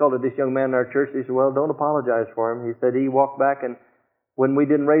little difficulty with this young man in our church." He said, "Well, don't apologize for him." He said, "He walked back, and when we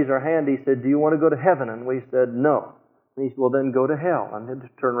didn't raise our hand, he said, 'Do you want to go to heaven?' And we said, 'No.' And he said, 'Well, then go to hell.' And he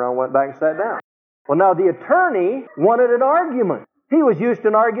just turned around, went back, and sat down." Well, now the attorney wanted an argument. He was used to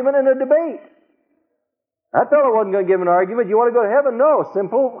an argument and a debate. That fellow wasn't going to give an argument. "You want to go to heaven?" "No."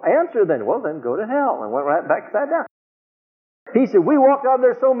 Simple answer then. "Well, then go to hell." And went right back and sat down. He said, "We walked out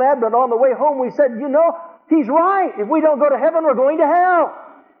there so mad, but on the way home we said, you know, he's right. If we don't go to heaven, we're going to hell."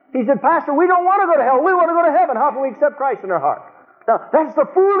 He said, "Pastor, we don't want to go to hell. We want to go to heaven. How can we accept Christ in our heart?" Now, that's the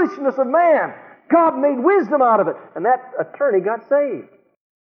foolishness of man. God made wisdom out of it. And that attorney got saved.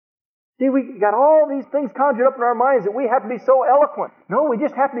 See, we got all these things conjured up in our minds that we have to be so eloquent. No, we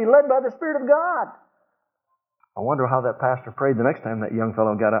just have to be led by the Spirit of God. I wonder how that pastor prayed the next time that young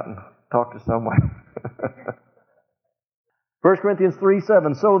fellow got out and talked to someone. 1 Corinthians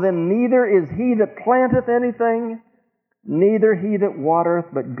 3:7, "So then neither is he that planteth anything, neither he that watereth,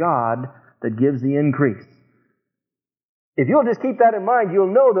 but God that gives the increase." If you'll just keep that in mind, you'll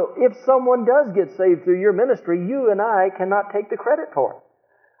know that if someone does get saved through your ministry, you and I cannot take the credit for it.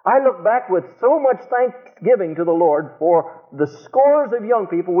 I look back with so much thanksgiving to the Lord for the scores of young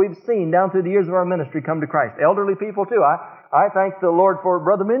people we've seen down through the years of our ministry come to Christ. Elderly people too. I thank the Lord for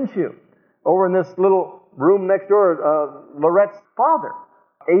Brother Minshew over in this little room next door, Lorette's father,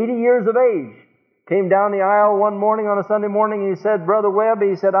 80 years of age. Came down the aisle one morning on a Sunday morning, and he said, "Brother Webb,"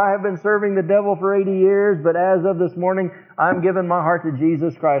 he said, "I have been serving the devil for 80 years, but as of this morning, I'm giving my heart to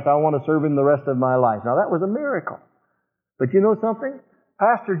Jesus Christ. I want to serve Him the rest of my life." Now, that was a miracle. But you know something?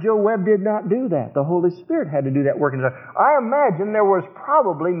 Pastor Joe Webb did not do that. The Holy Spirit had to do that work in his heart. I imagine there was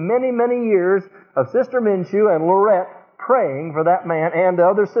probably many, many years of Sister Minshew and Lorette praying for that man, and the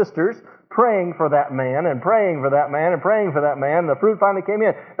other sisters praying for that man, and praying for that man, and praying for that man, and the fruit finally came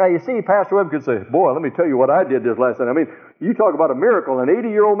in. Now, you see, Pastor Webb could say, "Boy, let me tell you what I did this last night." I mean, you talk about a miracle, an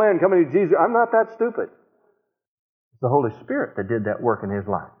 80-year-old man coming to Jesus. I'm not that stupid. It's the Holy Spirit that did that work in his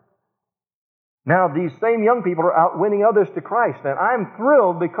life. Now, these same young people are out winning others to Christ, and I'm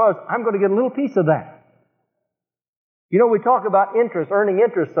thrilled because I'm going to get a little piece of that. You know, we talk about interest, earning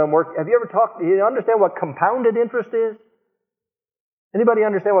interest somewhere. Have you ever do you understand what compounded interest is? Anybody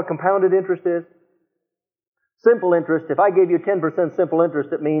understand what compounded interest is? Simple interest, if I gave you 10% simple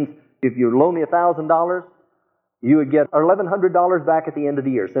interest, it means if you loan me $1,000, you would get $1,100 back at the end of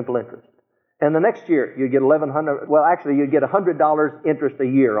the year, simple interest. And the next year, you'd get $1,100, well, actually, you'd get $100 interest a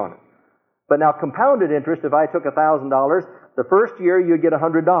year on it. But now compounded interest, if I took $1,000, the first year you'd get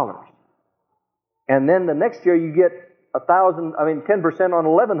 $100. And then the next year you get 10% on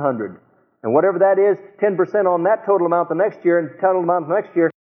 1,100. And whatever that is, 10% on that total amount the next year, and total amount the next year,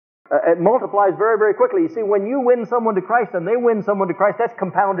 it multiplies very, very quickly. You see, when you win someone to Christ and they win someone to Christ, that's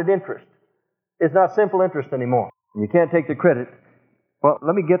compounded interest. It's not simple interest anymore. You can't take the credit. Well,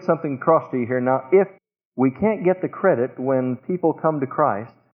 let me get something across to you here. Now, if we can't get the credit when people come to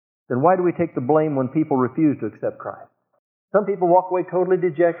Christ, then why do we take the blame when people refuse to accept Christ? Some people walk away totally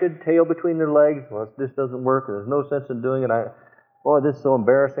dejected, tail between their legs. Well, this doesn't work, and there's no sense in doing it. Boy, this is so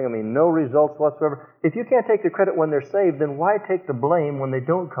embarrassing. I mean, no results whatsoever. If you can't take the credit when they're saved, then why take the blame when they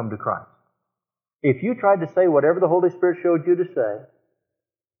don't come to Christ? If you tried to say whatever the Holy Spirit showed you to say,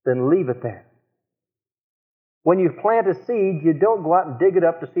 then leave it there. When you plant a seed, you don't go out and dig it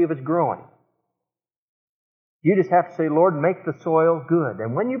up to see if it's growing. You just have to say, Lord, make the soil good.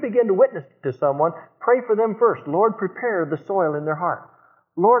 And when you begin to witness to someone, pray for them first. Lord, prepare the soil in their heart.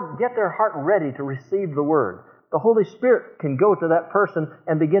 Lord, get their heart ready to receive the Word. The Holy Spirit can go to that person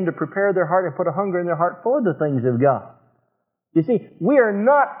and begin to prepare their heart and put a hunger in their heart for the things of God. You see, we are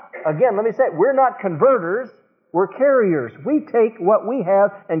not, again, let me say it, we're not converters, we're carriers. We take what we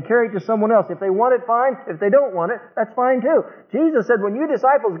have and carry it to someone else. If they want it, fine. If they don't want it, that's fine too. Jesus said, when you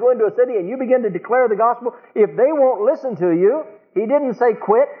disciples go into a city and you begin to declare the gospel, if they won't listen to you, He didn't say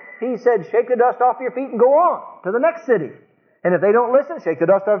quit. He said, shake the dust off your feet and go on to the next city. And if they don't listen, shake the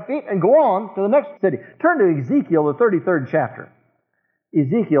dust off your feet and go on to the next city. Turn to Ezekiel, the 33rd chapter.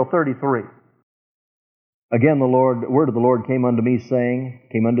 Ezekiel 33. Again, the word of the Lord came unto me, saying,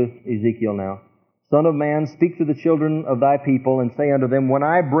 came unto Ezekiel now, Son of man, speak to the children of thy people, and say unto them, when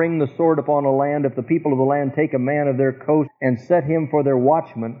I bring the sword upon a land, if the people of the land take a man of their coast, and set him for their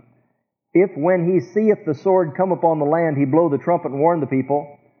watchman, if when he seeth the sword come upon the land, he blow the trumpet and warn the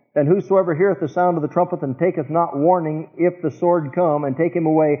people, then whosoever heareth the sound of the trumpet and taketh not warning, if the sword come and take him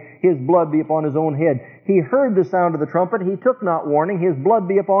away, his blood be upon his own head. He heard the sound of the trumpet, he took not warning, his blood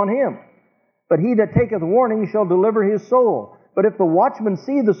be upon him. But he that taketh warning shall deliver his soul. But if the watchman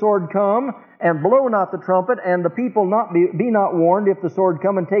see the sword come, and blow not the trumpet, and the people be not warned, if the sword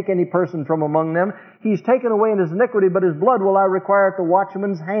come and take any person from among them, he's taken away in his iniquity, but his blood will I require at the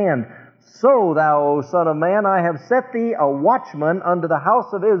watchman's hand. So, thou, O Son of man, I have set thee a watchman unto the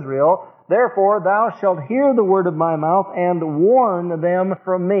house of Israel. Therefore thou shalt hear the word of my mouth, and warn them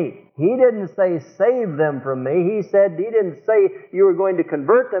from me. He didn't say save them from me. He didn't say you were going to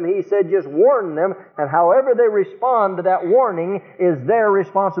convert them. He said just warn them, and however they respond to that warning is their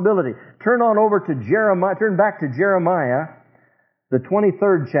responsibility. Turn back to Jeremiah, the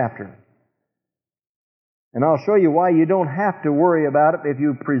 23rd chapter. And I'll show you why you don't have to worry about it if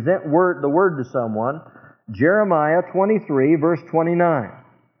you present the word to someone. Jeremiah 23, verse 29.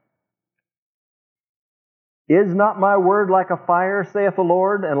 Is not my word like a fire, saith the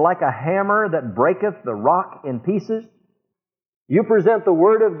Lord, and like a hammer that breaketh the rock in pieces? You present the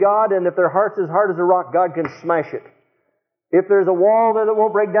Word of God, and if their heart's as hard as a rock, God can smash it. If there's a wall that it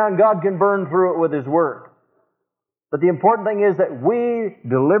won't break down, God can burn through it with His Word. But the important thing is that we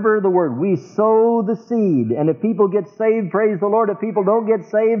deliver the Word. We sow the seed. And if people get saved, praise the Lord. If people don't get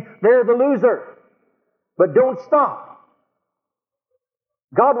saved, they're the loser. But don't stop.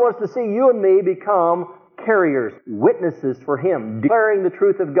 God wants to see you and me become carriers, witnesses for Him, declaring the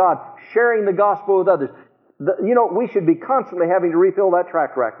truth of God, sharing the gospel with others. We should be constantly having to refill that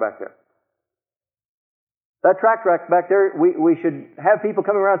tract rack back there. That tract rack back there, we should have people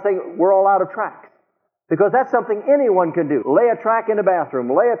coming around saying, we're all out of tracts. Because that's something anyone can do. Lay a tract in a bathroom,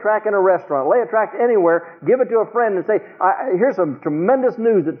 lay a tract in a restaurant, lay a tract anywhere, give it to a friend and say, here's some tremendous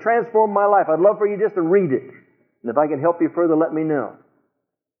news that transformed my life. I'd love for you just to read it. And if I can help you further, let me know.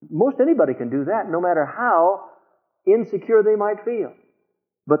 Most anybody can do that, no matter how insecure they might feel.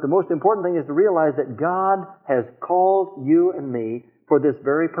 But the most important thing is to realize that God has called you and me for this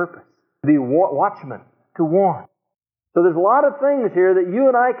very purpose. To be watchmen, to warn. So there's a lot of things here that you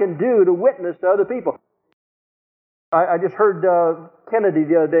and I can do to witness to other people. I just heard Kennedy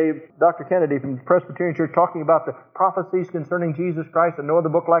the other day, Dr. Kennedy from the Presbyterian Church, talking about the prophecies concerning Jesus Christ and no other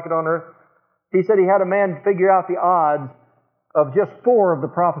book like it on earth. He said he had a man figure out the odds of just 4 of the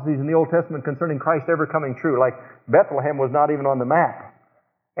prophecies in the Old Testament concerning Christ ever coming true. Like Bethlehem was not even on the map.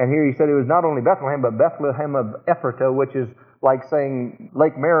 And here he said it was not only Bethlehem, but Bethlehem of Ephratah, which is like saying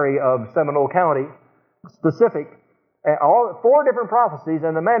Lake Mary of Seminole County, specific. All 4 different prophecies,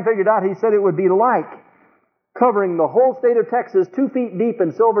 and the man figured out, he said it would be like covering the whole state of Texas 2 feet deep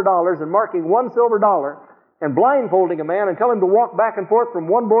in silver dollars and marking one silver dollar and blindfolding a man and telling him to walk back and forth from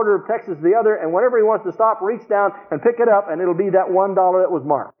one border of Texas to the other, and whenever he wants to stop, reach down and pick it up, and it'll be that $1 that was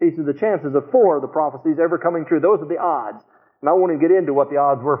marked. He said the chances of 4 of the prophecies ever coming true, those are the odds. And I won't even get into what the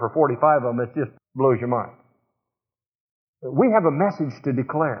odds were for 45 of them. It just blows your mind. We have a message to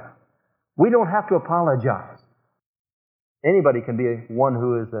declare. We don't have to apologize. Anybody can be one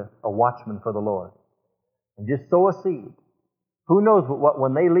who is a watchman for the Lord. And just sow a seed. Who knows what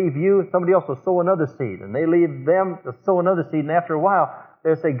when they leave you, somebody else will sow another seed. And they leave them to sow another seed. And after a while,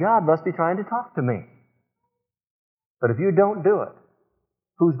 they'll say, God must be trying to talk to me. But if you don't do it,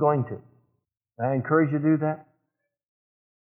 who's going to? I encourage you to do that.